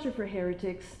 shelter for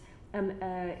heretics,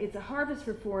 it's a harvest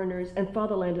for foreigners, and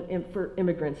fatherland for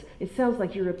immigrants. It sounds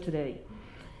like Europe today.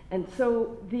 And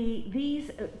so these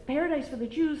paradise for the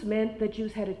Jews meant that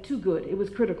Jews had it too good. It was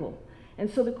critical. And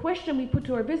so the question we put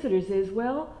to our visitors is,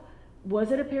 well,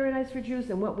 was it a paradise for Jews?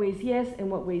 In what ways yes, in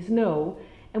what ways no?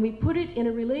 And we put it in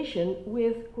a relation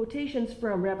with quotations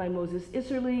from Rabbi Moses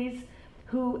Isserles,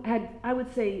 who had, I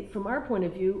would say, from our point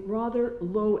of view, rather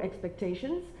low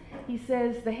expectations. He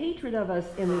says the hatred of us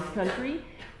in this country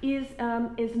is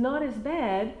not as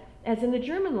bad as in the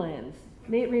German lands.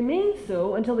 May it remain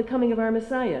so until the coming of our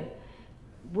Messiah.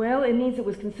 Well, it means it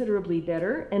was considerably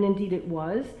better, and indeed it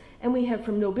was. And we have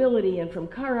from nobility and from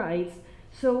Karaites.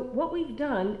 So what we've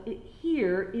done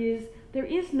here is there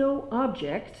is no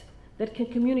object that can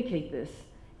communicate this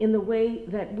in the way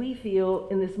that we feel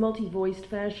in this multi-voiced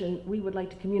fashion we would like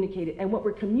to communicate it. And what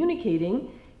we're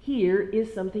communicating here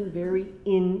is something very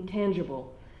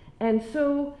intangible. And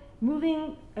so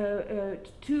moving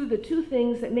to the two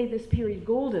things that made this period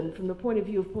golden from the point of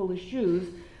view of Polish Jews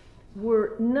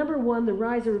were, number one, the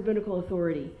rise of rabbinical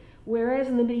authority. Whereas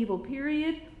in the medieval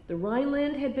period, the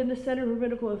Rhineland had been the center of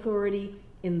rabbinical authority,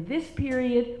 in this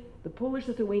period, the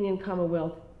Polish-Lithuanian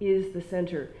Commonwealth is the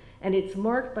center. And it's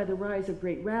marked by the rise of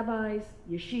great rabbis,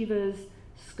 yeshivas,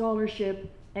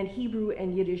 scholarship, and Hebrew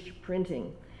and Yiddish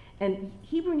printing. And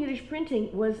Hebrew and Yiddish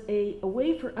printing was a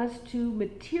way for us to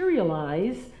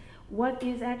materialize what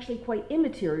is actually quite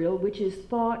immaterial, which is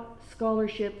thought,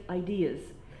 scholarship, ideas.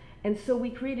 And so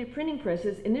we created printing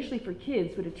presses initially for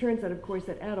kids, but it turns out, of course,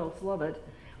 that adults love it.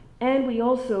 And we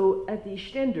also, at the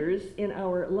Stenders in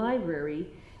our library,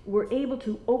 were able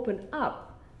to open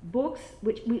up books,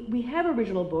 which we have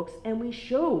original books, and we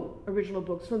show original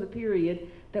books from the period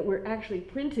that were actually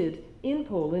printed in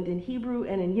Poland, in Hebrew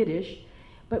and in Yiddish.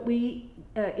 But we,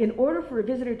 in order for a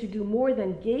visitor to do more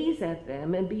than gaze at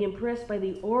them and be impressed by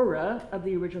the aura of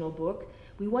the original book,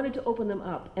 we wanted to open them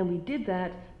up. And we did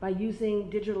that by using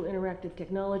digital interactive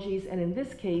technologies, and in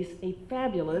this case, a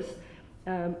fabulous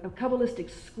a Kabbalistic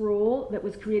scroll that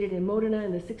was created in Modena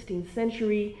in the 16th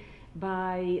century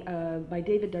by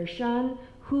David Darshan,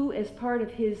 who, as part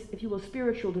of his, if you will,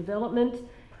 spiritual development,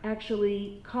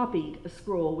 actually copied a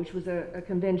scroll, which was a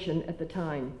convention at the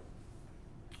time.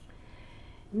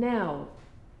 Now,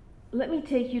 let me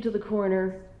take you to the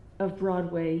corner of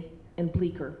Broadway and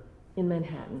Bleecker in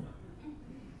Manhattan.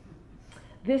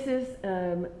 This is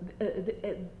the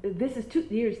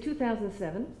year is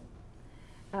 2007.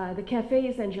 The cafe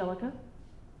is Angelica,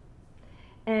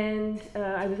 and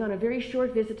I was on a very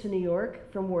short visit to New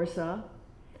York from Warsaw,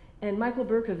 and Michael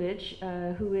Berkovich,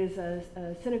 who is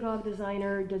a synagogue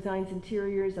designer, designs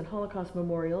interiors and Holocaust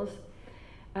memorials,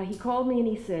 he called me and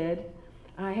he said,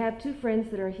 I have two friends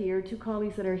that are here, two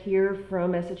colleagues that are here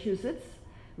from Massachusetts,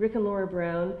 Rick and Laura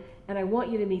Brown, and I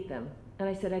want you to meet them. And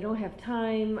I said, I don't have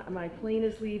time, my plane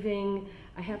is leaving,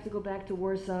 I have to go back to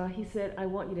Warsaw. He said, I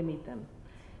want you to meet them.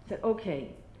 I said,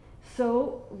 okay.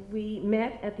 So we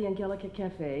met at the Angelica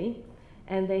Cafe,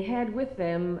 and they had with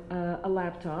them a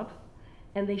laptop,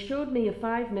 and they showed me a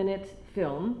 5-minute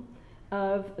film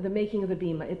of the making of the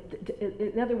Bima.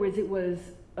 In other words, it was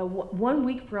a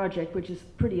 1-week project, which is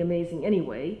pretty amazing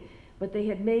anyway, but they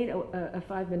had made a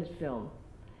 5-minute film.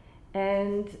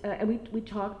 And we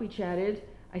talked, we chatted,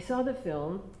 I saw the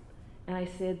film, and I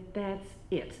said, that's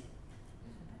it.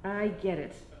 I get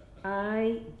it.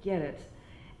 I get it.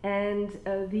 And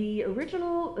the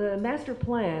original master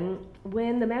plan,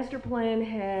 when the master plan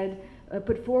had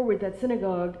put forward that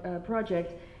synagogue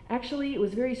project, actually it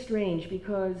was very strange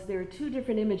because there are two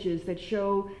different images that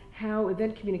show how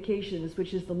Event Communications,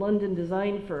 which is the London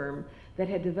design firm that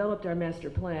had developed our master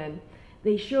plan,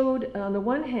 they showed on the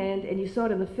one hand, and you saw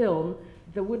it in the film,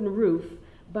 the wooden roof,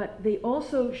 but they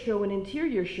also show an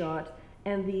interior shot,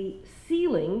 and the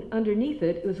ceiling underneath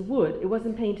it was wood. It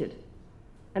wasn't painted.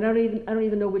 And I don't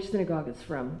even know which synagogue it's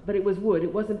from, but it was wood.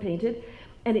 It wasn't painted,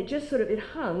 and it just sort of, it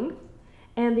hung,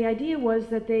 And the idea was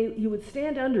that you would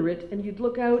stand under it and you'd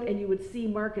look out and you would see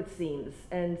market scenes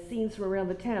and scenes from around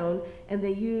the town, and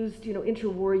they used,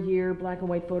 interwar year black and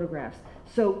white photographs.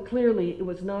 So clearly it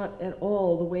was not at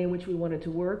all the way in which we wanted to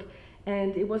work,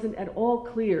 and it wasn't at all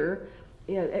clear.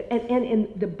 And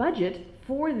the budget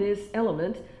for this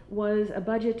element was a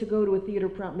budget to go to a theater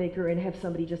prop maker and have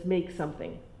somebody just make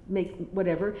something, make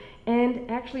whatever.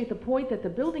 And actually at the point that the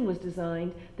building was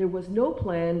designed, there was no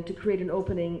plan to create an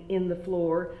opening in the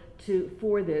floor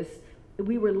for this.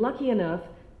 We were lucky enough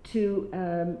to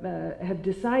have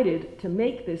decided to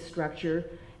make this structure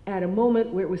at a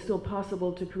moment where it was still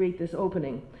possible to create this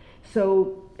opening.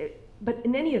 So, but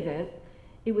in any event,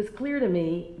 it was clear to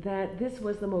me that this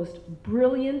was the most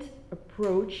brilliant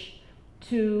approach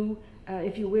to,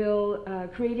 if you will,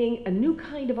 creating a new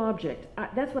kind of object.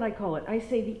 That's what I call it. I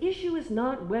say the issue is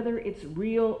not whether it's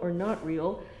real or not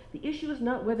real. The issue is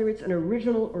not whether it's an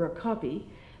original or a copy.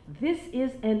 This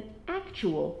is an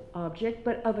actual object,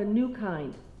 but of a new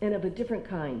kind and of a different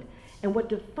kind. And what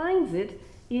defines it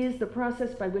is the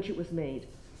process by which it was made.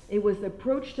 It was the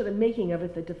approach to the making of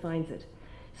it that defines it.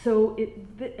 So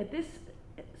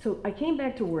so I came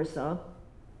back to Warsaw,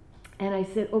 and I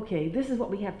said, okay, this is what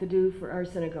we have to do for our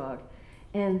synagogue.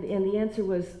 And the answer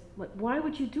was, why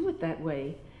would you do it that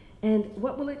way? And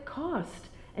what will it cost?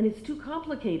 And it's too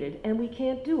complicated, and we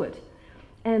can't do it.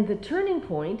 And the turning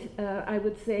point, I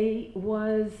would say,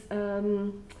 was,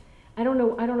 I don't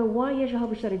know why Yesha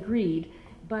Halberstadt agreed,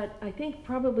 but I think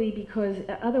probably because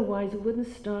otherwise it wouldn't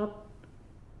stop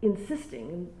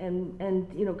insisting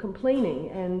and complaining.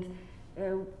 And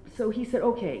so he said,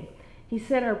 okay. He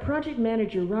said our project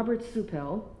manager, Robert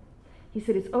Supel, he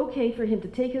said it's okay for him to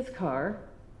take his car,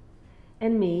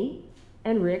 and me,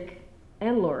 and Rick,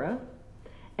 and Laura,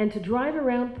 and to drive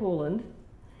around Poland.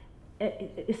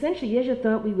 Essentially, Yesha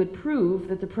thought we would prove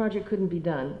that the project couldn't be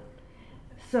done.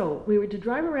 So we were to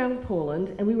drive around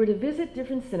Poland, and we were to visit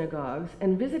different synagogues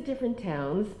and visit different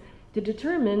towns to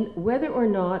determine whether or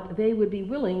not they would be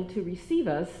willing to receive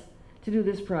us to do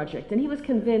this project. And he was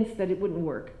convinced that it wouldn't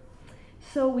work.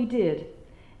 So we did.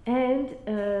 And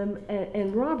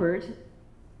Robert,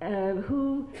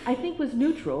 who I think was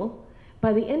neutral,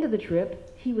 by the end of the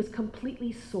trip, he was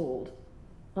completely sold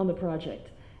on the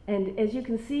project. And as you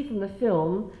can see from the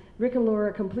film, Rick and Laura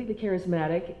are completely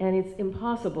charismatic, and it's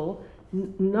impossible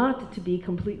not to be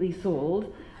completely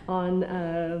sold on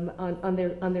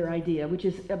their idea, which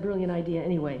is a brilliant idea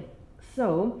anyway.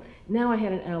 So now I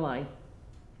had an ally.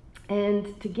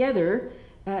 And together,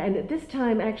 and at this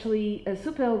time actually,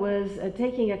 Supel was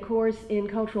taking a course in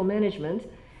cultural management,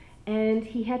 and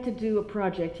he had to do a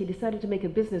project. He decided to make a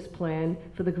business plan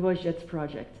for the Gwoździec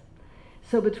project.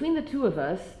 So between the two of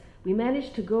us, we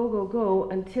managed to go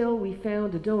until we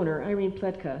found a donor, Irene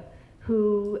Pletka,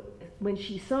 who, when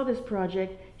she saw this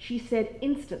project, she said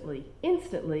instantly,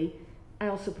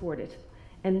 I'll support it.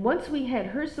 And once we had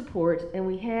her support and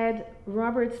we had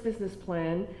Robert's business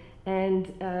plan,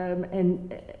 and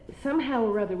somehow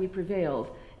or other we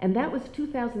prevailed. And that was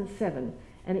 2007.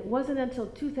 And it wasn't until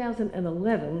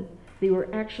 2011 they were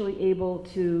actually able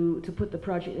to put the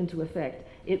project into effect.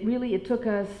 It took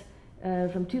us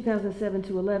from 2007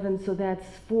 to 11, so that's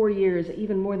 4 years,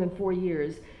 even more than 4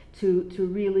 years, to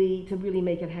really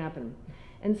make it happen.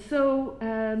 And so,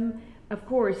 of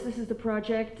course, this is the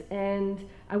project, and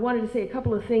I wanted to say a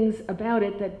couple of things about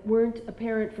it that weren't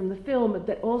apparent from the film, but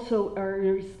that also are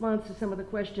in response to some of the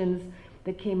questions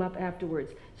that came up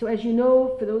afterwards. So as you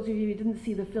know, for those of you who didn't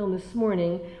see the film this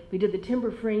morning, we did the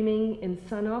timber framing in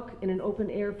Sanok in an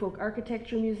open-air folk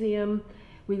architecture museum.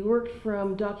 We worked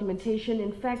from documentation.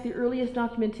 In fact, the earliest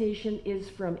documentation is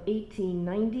from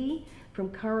 1890, from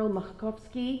Karol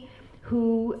Machkowski,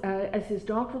 who, as his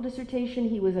doctoral dissertation,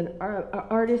 he was an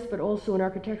artist but also an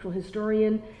architectural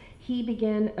historian. He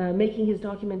began making his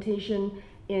documentation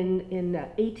in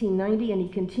 1890, and he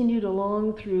continued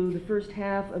along through the first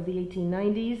half of the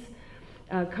 1890s.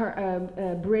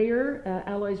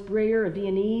 Alois Breyer, a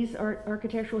Viennese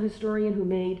architectural historian who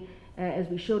made, as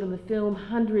we showed in the film,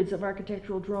 hundreds of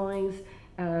architectural drawings,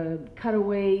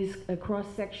 cutaways,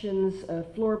 cross-sections,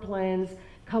 floor plans,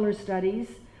 color studies.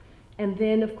 And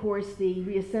then, of course, the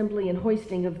reassembly and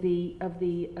hoisting of the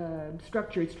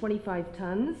structure. It's 25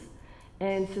 tons,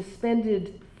 and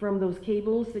suspended from those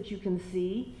cables that you can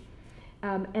see.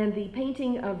 And the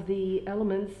painting of the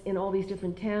elements in all these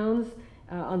different towns.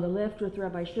 On the left with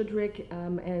Rabbi Shudrik,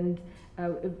 and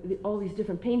all these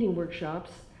different painting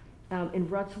workshops in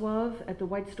Wrocław at the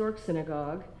White Stork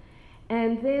Synagogue.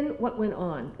 And then what went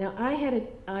on? Now, I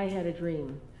had a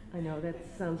dream. I know that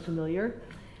sounds familiar.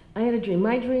 I had a dream.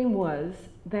 My dream was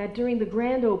that during the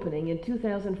grand opening in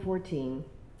 2014,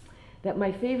 that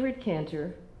my favorite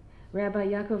cantor, Rabbi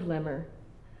Yaakov Lemmer,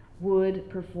 would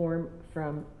perform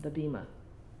from the bima.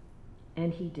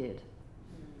 And he did.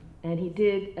 And he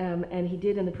did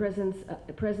in the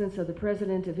presence of the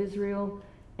President of Israel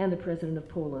and the President of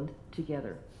Poland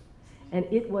together. And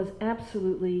it was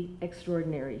absolutely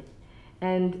extraordinary.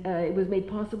 And it was made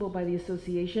possible by the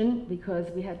association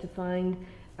because we had to find,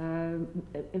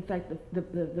 in fact,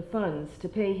 the funds to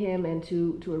pay him and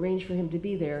to arrange for him to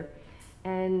be there.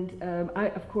 And I,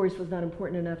 of course, was not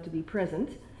important enough to be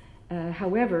present.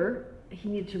 However, he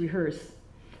needed to rehearse.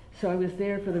 So I was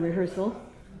there for the rehearsal.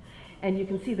 And you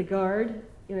can see the guard,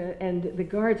 and the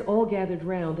guards all gathered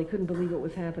round. They couldn't believe what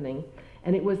was happening.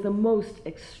 And it was the most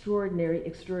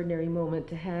extraordinary moment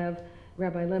to have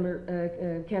Rabbi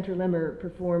Lemmer, Cantor Lemmer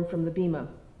perform from the bima.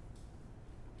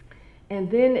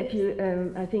 And then, if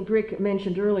you, I think Rick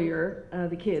mentioned earlier,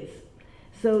 the kids.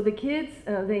 So the kids,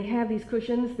 they have these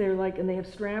cushions, they're like, and they have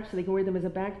straps, so they can wear them as a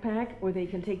backpack, or they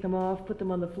can take them off, put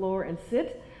them on the floor and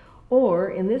sit.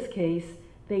 Or, in this case,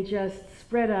 they just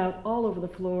spread out all over the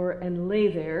floor and lay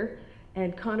there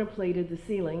and contemplated the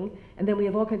ceiling. And then we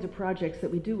have all kinds of projects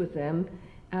that we do with them.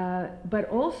 But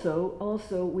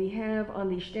also we have on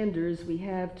these stenders, we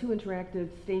have 2 interactive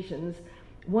stations.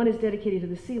 One is dedicated to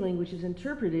the ceiling, which is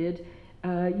interpreted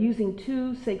using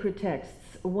 2 sacred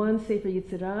texts. One, Sefer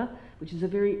Yetzirah, which is a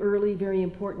very early, very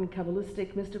important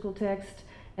Kabbalistic mystical text,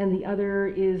 and the other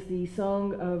is the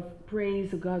Song of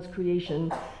Praise of God's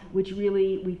Creation, which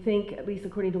really, we think, at least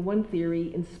according to one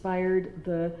theory, inspired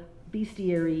the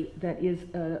bestiary that is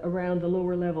around the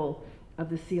lower level of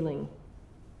the ceiling.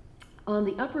 On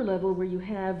the upper level, where you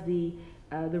have the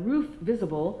roof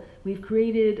visible, we've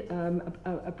created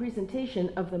a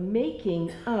presentation of the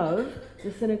making of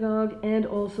the synagogue and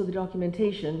also the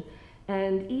documentation.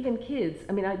 And even kids,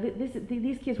 I mean,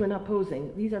 these kids were not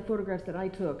posing. These are photographs that I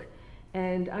took.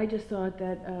 And I just thought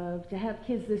that to have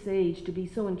kids this age to be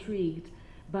so intrigued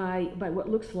by what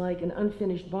looks like an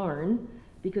unfinished barn,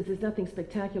 because there's nothing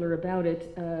spectacular about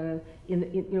it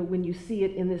you know, when you see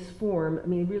it in this form. I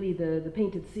mean, really the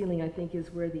painted ceiling, I think,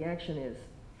 is where the action is.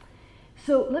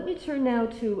 So let me turn now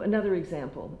to another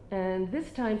example, and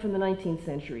this time from the 19th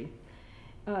century.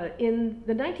 In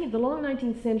the long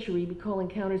 19th century, we call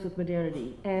Encounters with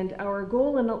Modernity, and our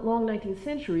goal in the long 19th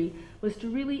century was to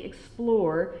really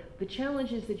explore the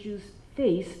challenges that Jews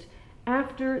faced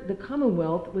after the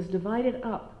Commonwealth was divided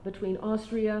up between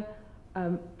Austria,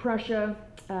 Prussia,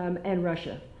 and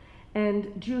Russia.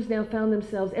 And Jews now found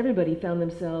themselves, everybody found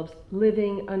themselves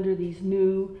living under these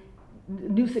new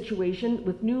situation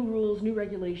with new rules, new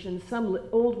regulations, some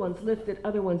old ones lifted,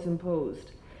 other ones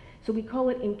imposed. So we call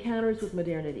it Encounters with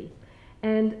Modernity.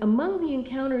 And among the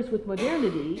encounters with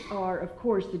modernity are, of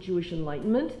course, the Jewish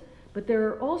Enlightenment, but there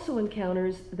are also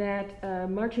encounters that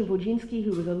Marcin Wojcinski,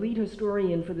 who was a lead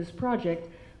historian for this project,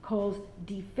 calls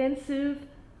defensive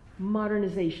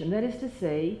modernization. That is to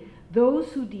say,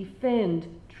 those who defend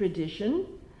tradition,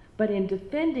 but in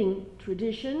defending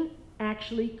tradition,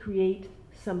 actually create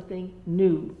something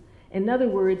new. In other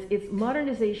words, it's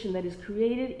modernization that is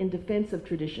created in defense of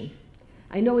tradition.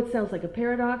 I know it sounds like a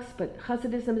paradox, but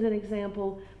Hasidism is an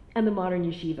example, and the modern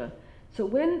yeshiva. So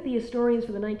when the historians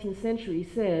for the 19th century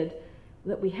said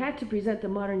that we had to present the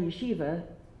modern yeshiva,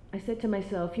 I said to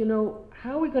myself, you know,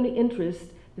 how are we going to interest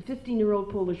the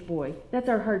 15-year-old Polish boy? That's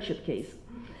our hardship case.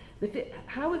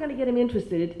 How are we going to get him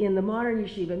interested in the modern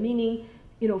yeshiva, meaning,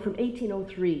 you know, from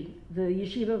 1803, the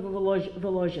yeshiva of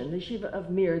Volozhin, the yeshiva of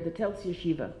Mir, the Telz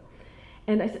yeshiva.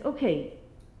 And I said, okay,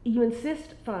 you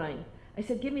insist, fine. I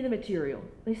said, give me the material.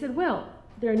 They said, well,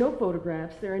 there are no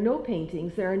photographs, there are no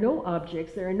paintings, there are no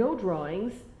objects, there are no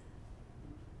drawings.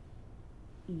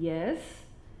 Yes.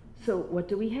 So what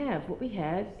do we have? What we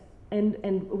had,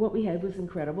 and what we had was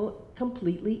incredible,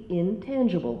 completely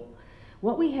intangible.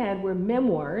 What we had were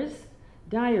memoirs,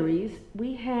 diaries.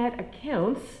 We had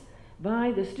accounts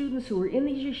by the students who were in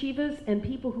these yeshivas and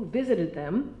people who visited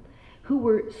them, who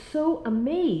were so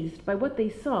amazed by what they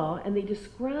saw, and they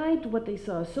described what they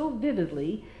saw so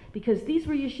vividly, because these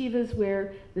were yeshivas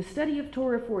where the study of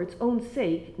Torah for its own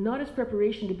sake, not as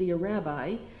preparation to be a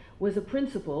rabbi, was a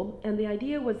principle, and the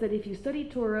idea was that if you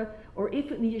studied Torah, or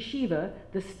if in the yeshiva,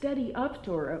 the study of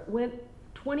Torah went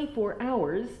 24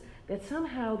 hours, that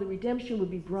somehow the redemption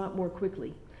would be brought more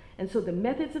quickly. And so the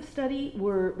methods of study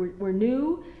were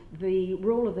new, the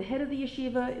role of the head of the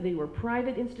yeshiva, they were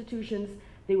private institutions,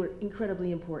 they were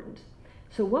incredibly important.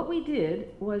 So what we did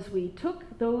was we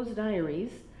took those diaries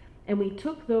and we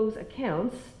took those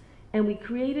accounts and we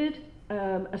created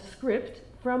a script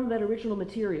from that original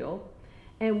material,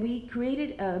 and we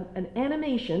created an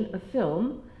animation, a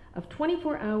film, of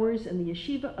 24 hours in the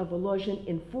Yeshiva of Volozhin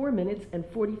in 4 minutes and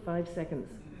 45 seconds.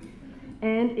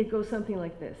 And it goes something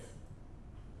like this.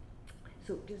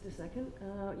 So just a second.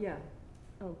 Yeah.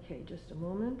 Okay, just a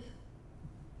moment.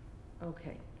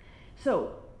 Okay.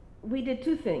 So we did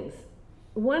two things.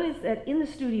 One is that in the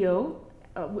studio,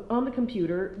 on the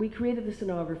computer, we created the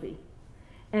scenography.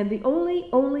 And the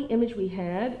only image we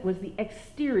had was the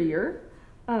exterior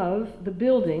of the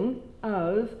building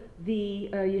of the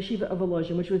Yeshiva of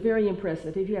Volozhin, which was very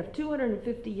impressive. If you have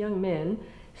 250 young men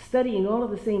studying all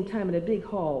at the same time in a big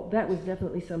hall, that was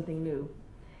definitely something new.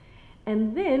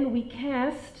 And then we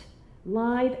cast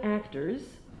live actors,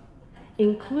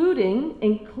 including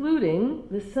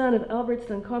the son of Albert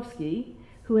Stankovsky,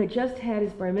 who had just had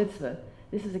his bar mitzvah.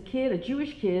 This is a kid, a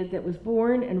Jewish kid that was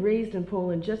born and raised in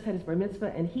Poland, just had his bar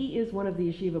mitzvah, and he is one of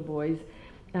the yeshiva boys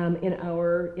in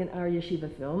our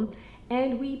yeshiva film.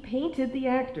 And we painted the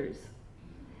actors.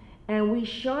 And we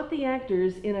shot the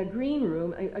actors in a green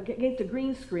room, against a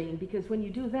green screen, because when you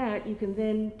do that, you can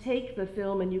then take the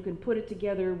film and you can put it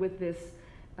together with this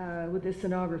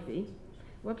scenography.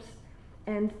 Whoops.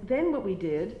 And then what we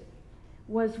did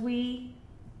was we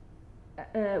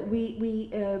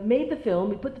made the film,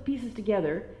 we put the pieces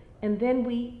together, and then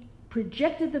we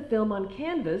projected the film on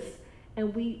canvas,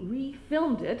 and we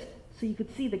refilmed it so you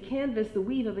could see the canvas, the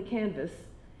weave of the canvas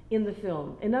in the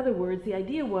film. In other words, the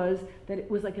idea was that it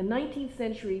was like a 19th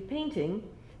century painting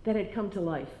that had come to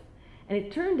life. And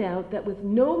it turned out that with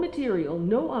no material,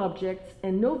 no objects,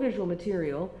 and no visual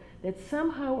material, that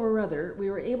somehow or other we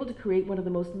were able to create one of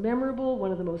the most memorable,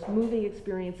 one of the most moving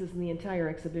experiences in the entire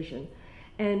exhibition.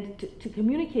 And to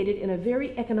communicate it in a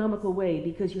very economical way,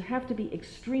 because you have to be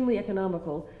extremely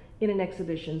economical in an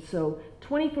exhibition. So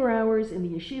 24 hours in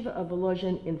the Yeshiva of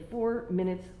Volozhin in 4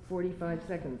 minutes, 45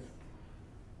 seconds.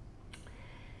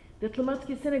 The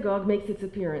Tlamatsky Synagogue makes its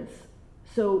appearance.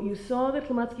 So you saw the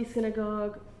Tlamatsky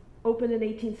Synagogue, opened in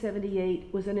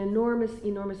 1878, was an enormous,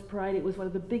 enormous pride. It was one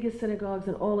of the biggest synagogues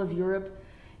in all of Europe.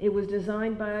 It was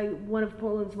designed by one of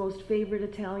Poland's most favorite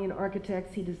Italian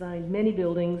architects. He designed many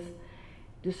buildings,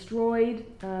 destroyed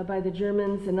by the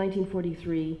Germans in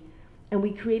 1943, and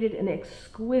we created an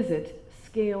exquisite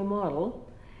scale model.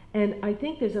 And I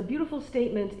think there's a beautiful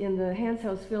statement in the Hans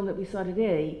House film that we saw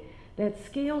today that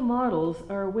scale models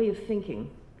are a way of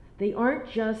thinking. They aren't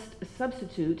just a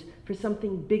substitute for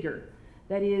something bigger.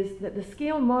 That is, that the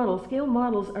scale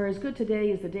models are as good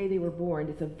today as the day they were born.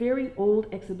 It's a very old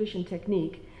exhibition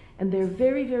technique, and they're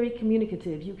very, very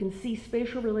communicative. You can see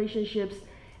spatial relationships,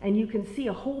 and you can see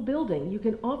a whole building. You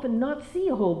can often not see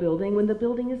a whole building when the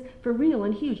building is for real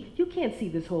and huge. You can't see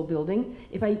this whole building.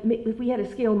 If we had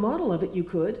a scale model of it, you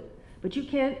could. But you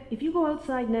can't, if you go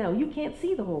outside now, you can't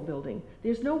see the whole building.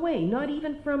 There's no way, not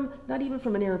even from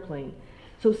an airplane.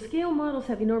 So scale models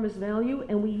have enormous value,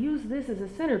 and we use this as a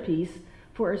centerpiece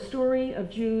for a story of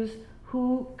Jews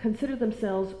who consider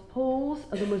themselves Poles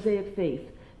of the Mosaic faith.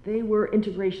 They were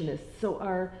integrationists. So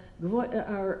we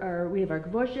have our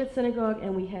Gwoździec synagogue,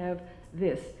 and we have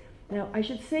this. Now, I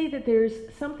should say that there's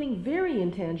something very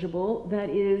intangible that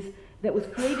was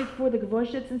created for the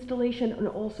Gwoździec installation and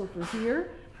also for here,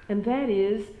 and that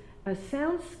is a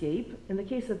soundscape, in the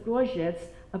case of Gwoździec,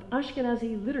 of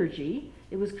Ashkenazi liturgy.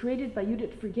 It was created by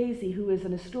Judith Frigesi, who is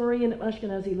an historian of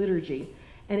Ashkenazi liturgy,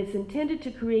 and it's intended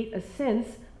to create a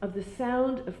sense of the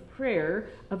sound of prayer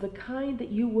of the kind that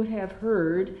you would have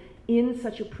heard in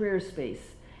such a prayer space.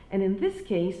 And in this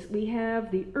case, we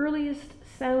have the earliest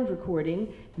sound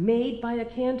recording made by a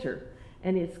cantor,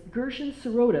 and it's Gershon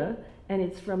Sirota, and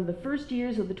it's from the first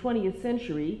years of the 20th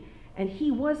century, and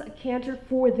he was a cantor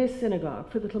for this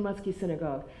synagogue, for the Tlamatsky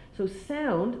Synagogue. So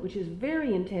sound, which is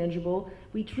very intangible,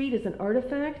 we treat as an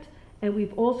artifact, and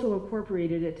we've also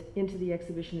incorporated it into the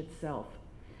exhibition itself.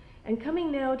 And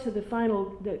coming now to the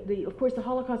final, of course, the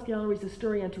Holocaust Gallery is a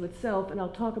story unto itself, and I'll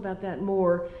talk about that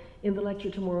more in the lecture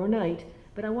tomorrow night.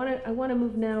 But I want to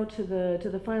move now to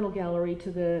the final gallery,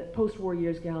 to the post-war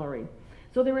years gallery.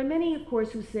 So there were many, of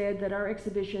course, who said that our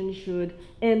exhibition should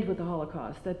end with the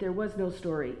Holocaust, that there was no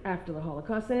story after the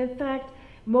Holocaust. And in fact,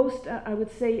 most, I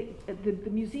would say, the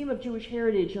Museum of Jewish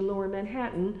Heritage in Lower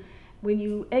Manhattan, when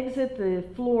you exit the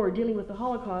floor dealing with the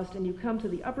Holocaust and you come to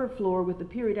the upper floor with the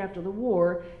period after the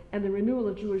war and the renewal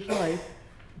of Jewish life,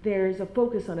 there's a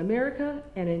focus on America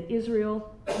and in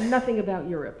Israel, nothing about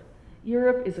Europe.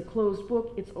 Europe is a closed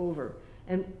book, it's over.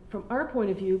 And from our point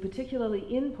of view, particularly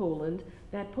in Poland,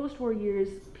 that post-war years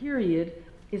period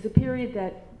is a period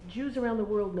that Jews around the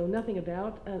world know nothing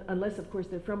about, unless, of course,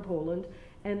 they're from Poland,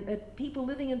 and that people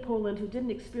living in Poland who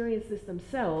didn't experience this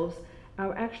themselves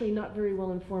are actually not very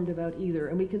well informed about either,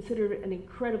 and we consider it an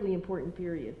incredibly important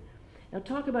period. Now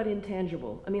talk about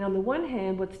intangible. I mean, on the one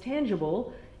hand, what's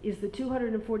tangible is the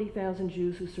 240,000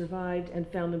 Jews who survived and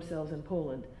found themselves in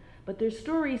Poland. But their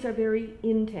stories are very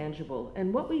intangible.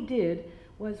 And what we did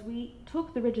was we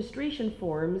took the registration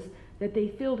forms that they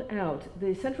filled out.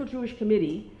 The Central Jewish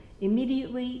Committee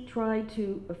immediately tried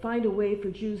to find a way for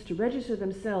Jews to register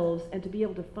themselves and to be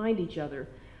able to find each other.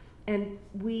 And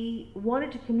we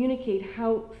wanted to communicate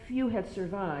how few had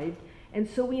survived. And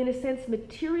so we, in a sense,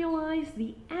 materialized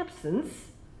the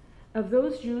absence of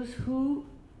those Jews who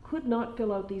could not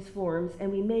fill out these forms,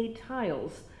 and we made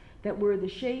tiles that were the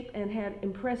shape and had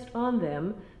impressed on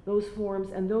them those forms,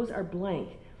 and those are blank.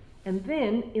 And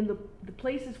then in the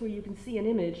places where you can see an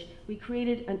image, we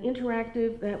created an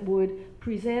interactive that would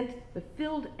present the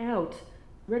filled out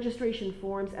registration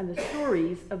forms and the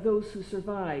stories of those who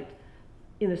survived.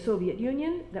 In the Soviet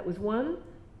Union, that was one.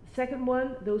 The second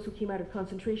one, those who came out of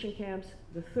concentration camps.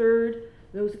 The third,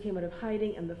 those who came out of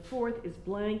hiding. And the fourth is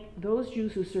blank, those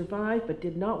Jews who survived but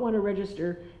did not want to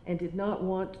register and did not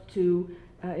want to,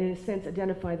 in a sense,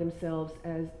 identify themselves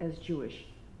as Jewish.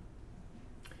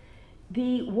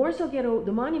 The Warsaw Ghetto,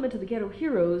 the monument to the Ghetto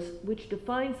Heroes, which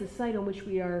defines the site on which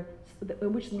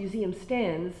on which the museum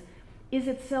stands, is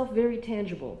itself very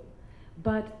tangible.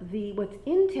 But what's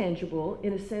intangible,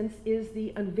 in a sense, is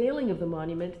the unveiling of the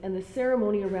monument and the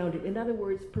ceremony around it. In other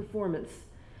words, performance.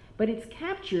 But it's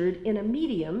captured in a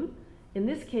medium, in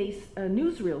this case,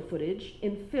 newsreel footage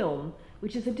in film,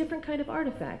 which is a different kind of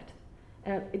artifact.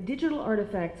 Digital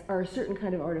artifacts are a certain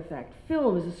kind of artifact.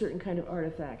 Film is a certain kind of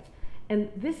artifact. And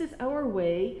this is our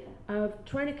way of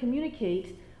trying to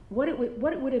communicate what it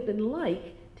would have been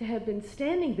like to have been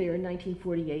standing there in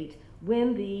 1948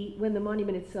 when the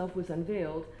monument itself was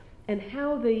unveiled, and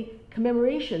how the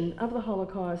commemoration of the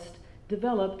Holocaust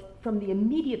developed from the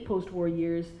immediate post-war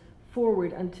years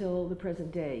forward until the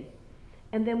present day.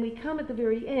 And then we come at the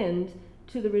very end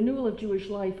to the renewal of Jewish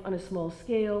life on a small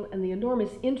scale and the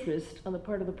enormous interest on the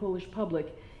part of the Polish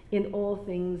public in all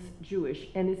things Jewish.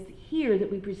 And it's here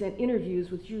that we present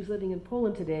interviews with Jews living in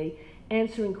Poland today,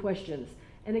 answering questions.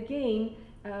 And again,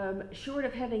 short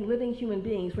of having living human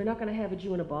beings, we're not going to have a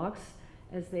Jew in a box,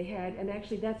 as they had, and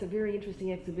actually that's a very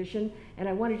interesting exhibition. And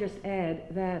I want to just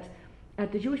add that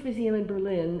at the Jewish Museum in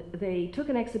Berlin, they took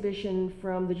an exhibition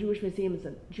from the Jewish Museum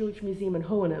in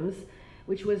Hohenems,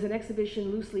 which was an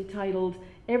exhibition loosely titled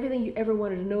 "Everything You Ever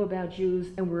Wanted to Know About Jews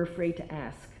and Were Afraid to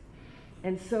Ask."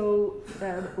 And so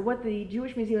what the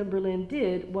Jewish Museum in Berlin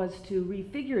did was to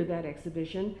refigure that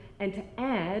exhibition and to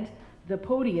add the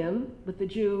podium with the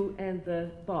Jew and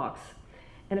the box.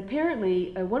 And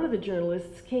apparently one of the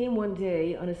journalists came one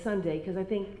day on a Sunday, because I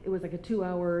think it was like a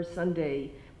 2-hour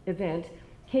Sunday event,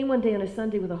 came one day on a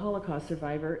Sunday with a Holocaust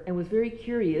survivor and was very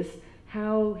curious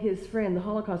how his friend, the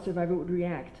Holocaust survivor, would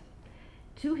react.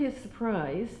 To his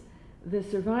surprise, the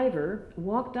survivor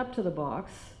walked up to the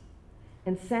box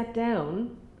and sat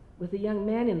down with a young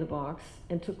man in the box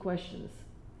and took questions,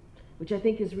 which I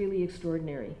think is really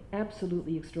extraordinary,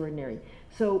 absolutely extraordinary.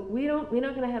 So we're not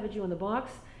going to have a Jew in the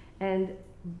box,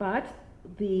 but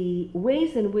the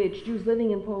ways in which Jews living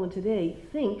in Poland today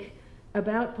think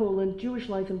about Poland, Jewish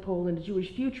life in Poland, a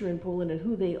Jewish future in Poland, and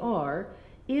who they are,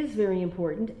 is very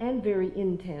important and very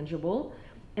intangible.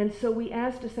 And so we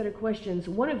asked a set of questions,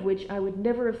 one of which I would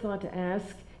never have thought to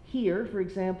ask here, for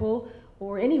example,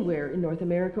 or anywhere in North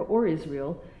America or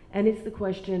Israel, and it's the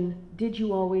question, did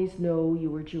you always know you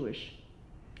were Jewish?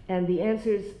 And the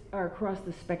answers are across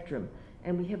the spectrum,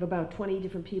 and we have about 20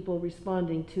 different people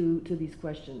responding to these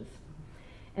questions.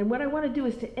 And what I want to do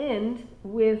is to end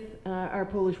with our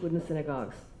Polish wooden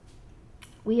synagogues.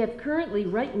 We have currently,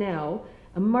 right now,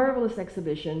 a marvelous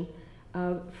exhibition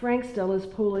of Frank Stella's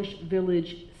Polish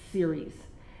Village series,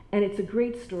 and it's a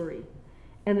great story.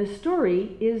 And the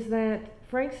story is that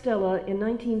Frank Stella in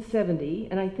 1970,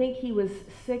 and I think he was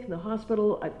sick in the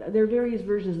hospital, there are various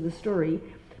versions of the story,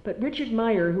 but Richard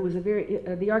Meyer, who was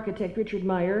the architect, Richard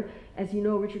Meyer, as you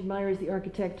know, Richard Meyer is the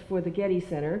architect for the Getty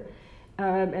Center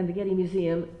and the Getty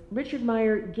Museum. Richard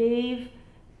Meyer gave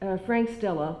Frank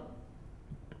Stella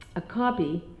a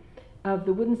copy of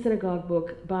the Wooden Synagogue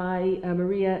book by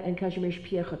Maria and Kazimierz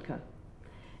Piechotka.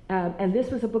 And this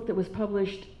was a book that was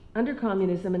published under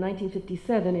communism in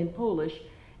 1957 in Polish,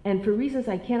 and for reasons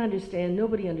I can't understand,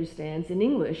 nobody understands, in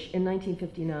English in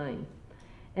 1959.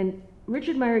 And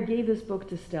Richard Meyer gave this book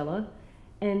to Stella,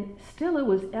 and Stella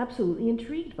was absolutely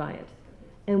intrigued by it.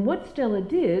 And what Stella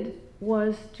did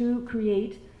was to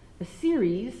create a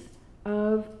series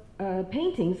of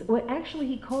paintings. Well, actually,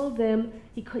 he called them,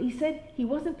 he said he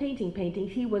wasn't painting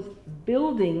paintings, he was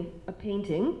building a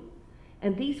painting.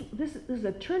 And this is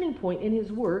a turning point in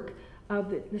his work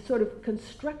of the sort of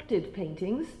constructed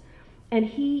paintings. And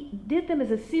he did them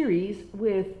as a series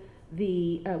with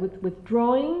with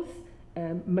drawings,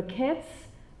 maquettes,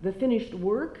 the finished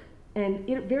work, and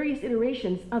various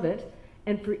iterations of it.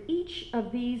 And for each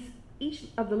of the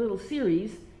little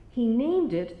series, he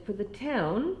named it for the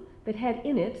town that had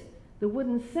in it the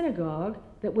wooden synagogue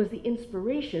that was the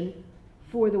inspiration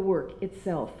for the work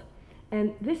itself.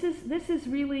 And this is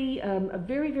really a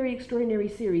very, very extraordinary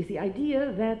series. The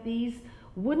idea that these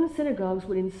wooden synagogues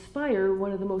would inspire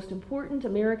one of the most important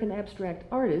American abstract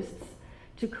artists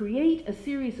to create a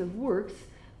series of works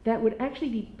that would actually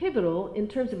be pivotal in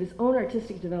terms of his own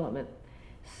artistic development.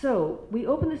 So we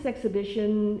opened this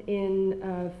exhibition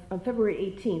on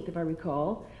February 18th, if I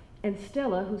recall, and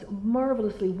Stella, who's a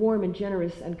marvelously warm and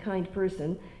generous and kind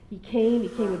person, he came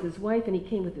with his wife, and he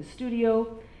came with his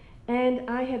studio, and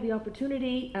I had the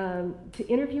opportunity to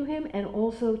interview him and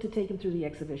also to take him through the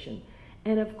exhibition.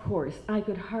 And of course, I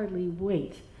could hardly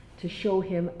wait to show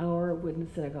him our wooden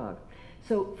synagogue.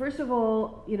 So first of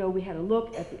all, you know, we had a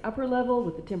look at the upper level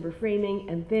with the timber framing,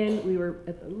 and then we were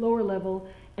at the lower level,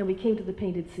 and we came to the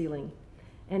painted ceiling.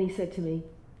 And he said to me,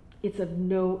 "It's of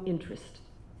no interest."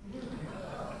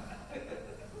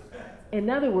 In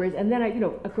other words, and then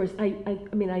of course, I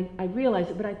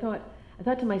realized it, but I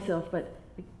thought to myself, but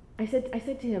I said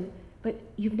to him, "But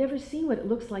you've never seen what it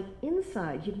looks like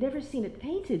inside. You've never seen it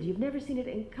painted. You've never seen it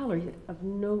in color." He said, "Of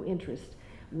no interest."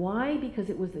 Why? Because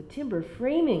it was the timber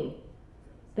framing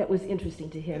that was interesting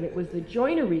to him. It was the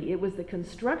joinery, it was the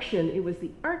construction, it was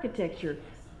the architecture.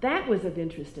 That was of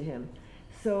interest to him.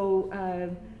 So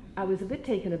I was a bit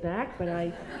taken aback, but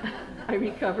I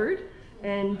recovered.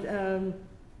 And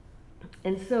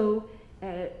so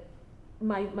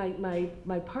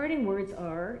my parting words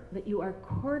are that you are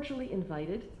cordially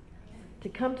invited to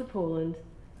come to Poland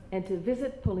and to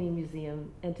visit Polin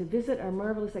Museum and to visit our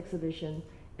marvelous exhibition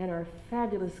and our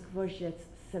fabulous Gwoździec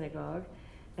synagogue.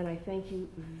 And I thank you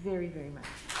very, very much.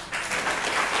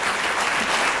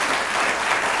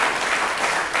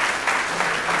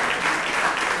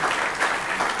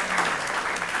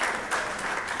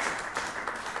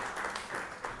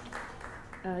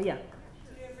 Yeah.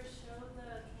 Did you ever show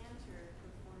the cantor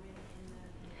performing in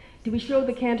the... Did we show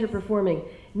the cantor performing?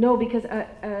 No, because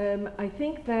I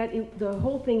think that the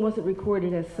whole thing wasn't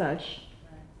recorded as such.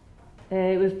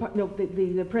 It was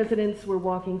the presidents were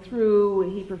walking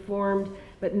through, he performed,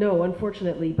 but no,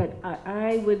 unfortunately. But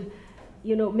I would,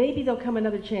 maybe there'll come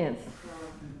another chance.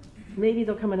 Maybe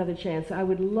there'll come another chance. I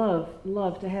would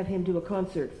love to have him do a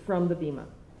concert from the Bima.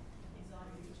 He's on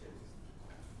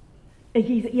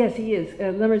YouTube. Yes, he is.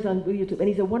 Lemmer's on YouTube, and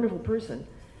he's a wonderful person.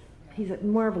 He's a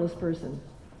marvelous person.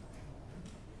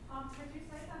 Could you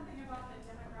say something about the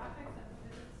demographics of who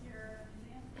visits your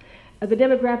museum? The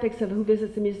demographics of who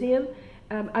visits the museum,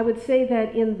 I would say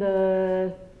that in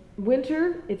the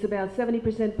winter, it's about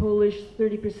 70% Polish,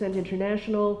 30%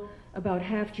 international, about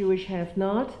half Jewish, half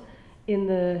not. In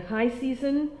the high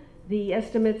season, the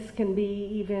estimates can be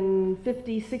even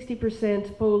 50,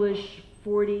 60% Polish,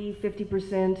 40,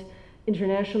 50%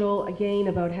 international, again,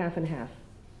 about half and half.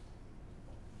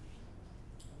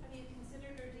 Have you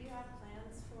considered, or do you have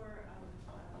plans for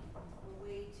a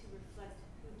way to reflect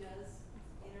who does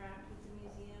interact with the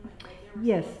museum and what their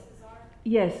responses are?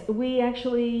 Yes, we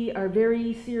actually are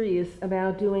very serious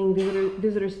about doing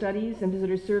visitor studies and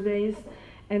visitor surveys,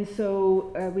 and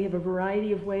so we have a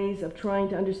variety of ways of trying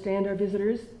to understand our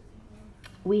visitors.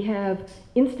 We have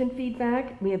instant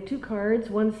feedback. We have 2 cards.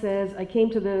 One says, I came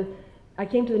to the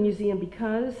museum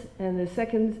because, and the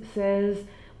second says,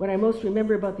 what I most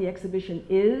remember about the exhibition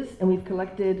is, and we've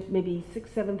collected maybe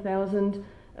 6,000-7,000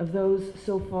 of those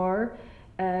so far.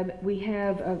 We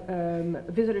have a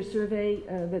visitor survey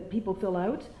that people fill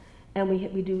out, and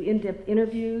we do in-depth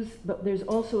interviews, but there's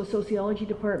also a sociology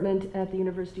department at the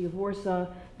University of Warsaw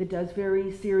that does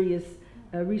very serious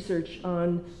research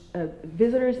on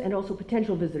visitors and also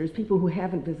potential visitors, people who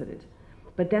haven't visited.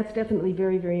 But that's definitely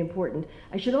very, very important.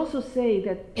 I should also say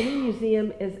that Polin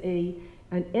Museum is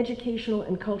an educational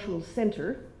and cultural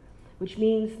center, which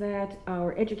means that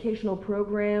our educational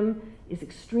program is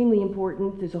extremely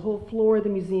important. There's a whole floor of the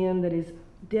museum that is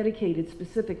dedicated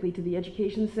specifically to the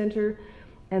education center,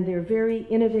 and they're very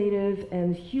innovative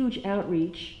and huge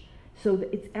outreach. So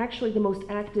it's actually the most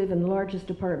active and largest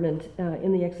department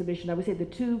in the exhibition. I would say the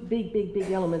 2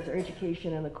 big elements are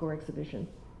education and the core exhibition.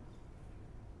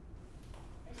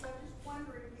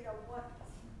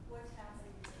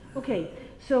 Okay,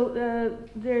 so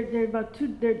there are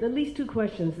at least 2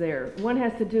 questions there. One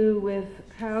has to do with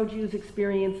how Jews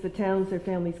experience the towns their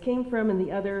families came from, and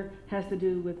the other has to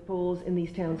do with Poles in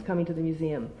these towns coming to the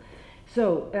museum.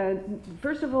 So,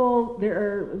 first of all, there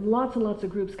are lots and lots of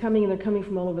groups coming, and they're coming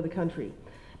from all over the country.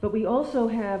 But we also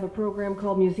have a program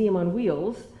called Museum on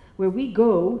Wheels, where we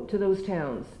go to those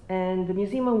towns. And the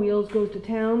Museum on Wheels goes to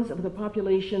towns with a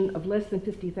population of less than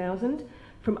 50,000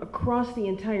 from across the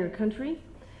entire country.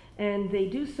 And they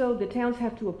do so, the towns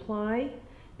have to apply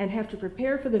and have to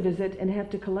prepare for the visit and have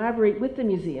to collaborate with the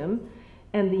museum.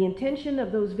 And the intention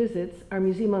of those visits, our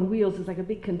Museum on Wheels is like a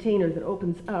big container that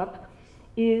opens up,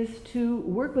 is to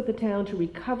work with the town to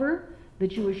recover the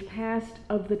Jewish past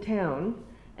of the town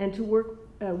and to work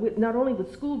with, not only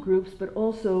with school groups, but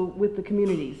also with the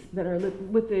communities that are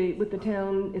with the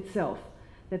town itself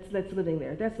that's living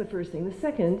there. That's the first thing. The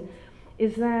second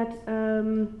is that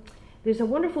there's a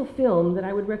wonderful film that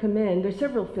I would recommend. There's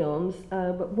several films,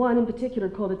 but one in particular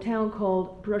called A Town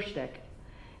Called Brustek.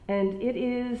 And it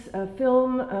is a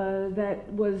film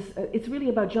that was, it's really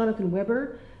about Jonathan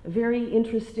Weber, a very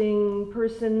interesting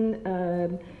person,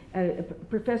 a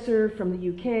professor from the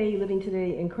UK living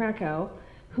today in Krakow,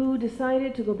 who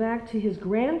decided to go back to his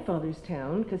grandfather's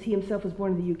town, because he himself was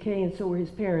born in the UK and so were his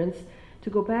parents, to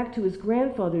go back to his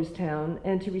grandfather's town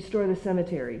and to restore the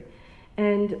cemetery.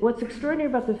 And what's extraordinary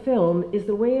about the film is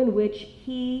the way in which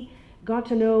he got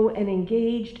to know and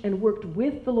engaged and worked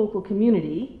with the local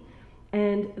community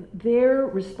and their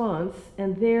response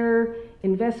and their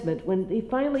investment. When they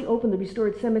finally opened the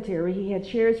restored cemetery, he had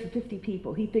chairs for 50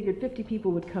 people. He figured 50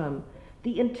 people would come.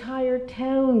 The entire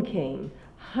town came.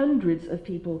 Hundreds of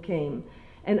people came.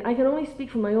 And I can only speak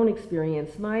from my own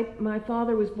experience. My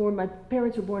father was born, my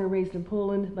parents were born and raised in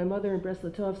Poland, my mother in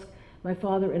Brest-Litovsk, my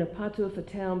father in Opatów, a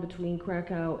town between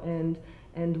Krakow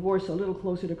and Warsaw, a little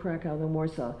closer to Krakow than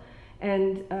Warsaw.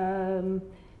 And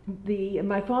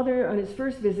my father, on his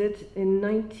first visit in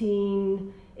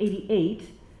 1988,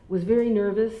 was very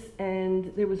nervous,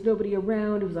 and there was nobody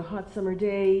around. It was a hot summer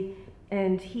day,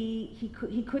 and he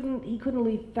couldn't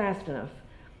leave fast enough.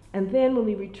 And then when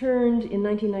we returned in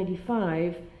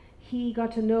 1995, he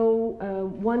got to know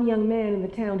one young man in the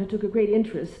town who took a great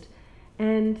interest.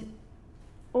 And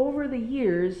over the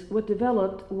years, what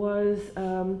developed was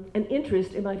an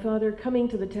interest in my father coming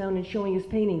to the town and showing his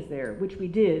paintings there, which we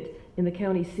did in the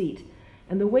county seat.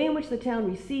 And the way in which the town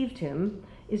received him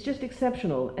is just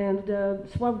exceptional. And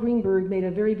Swab Greenberg made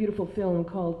a very beautiful film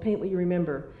called Paint What You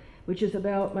Remember, which is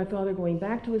about my father going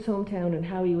back to his hometown and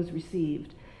how he was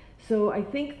received. So I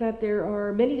think that there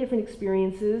are many different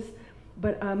experiences,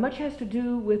 but much has to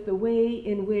do with the way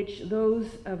in which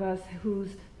those of us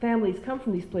whose families come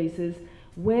from these places,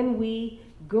 when we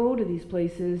go to these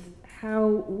places,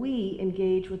 how we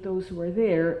engage with those who are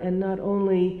there, and not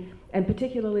only, and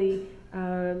particularly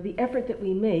the effort that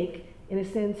we make, in a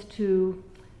sense, to,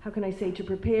 how can I say, to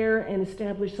prepare and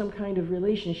establish some kind of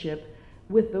relationship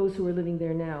with those who are living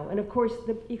there now. And of course,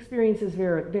 the experiences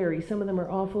vary. Some of them are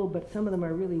awful, but some of them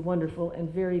are really wonderful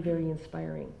and very, very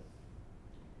inspiring.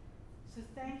 So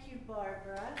thank you,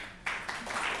 Barbara.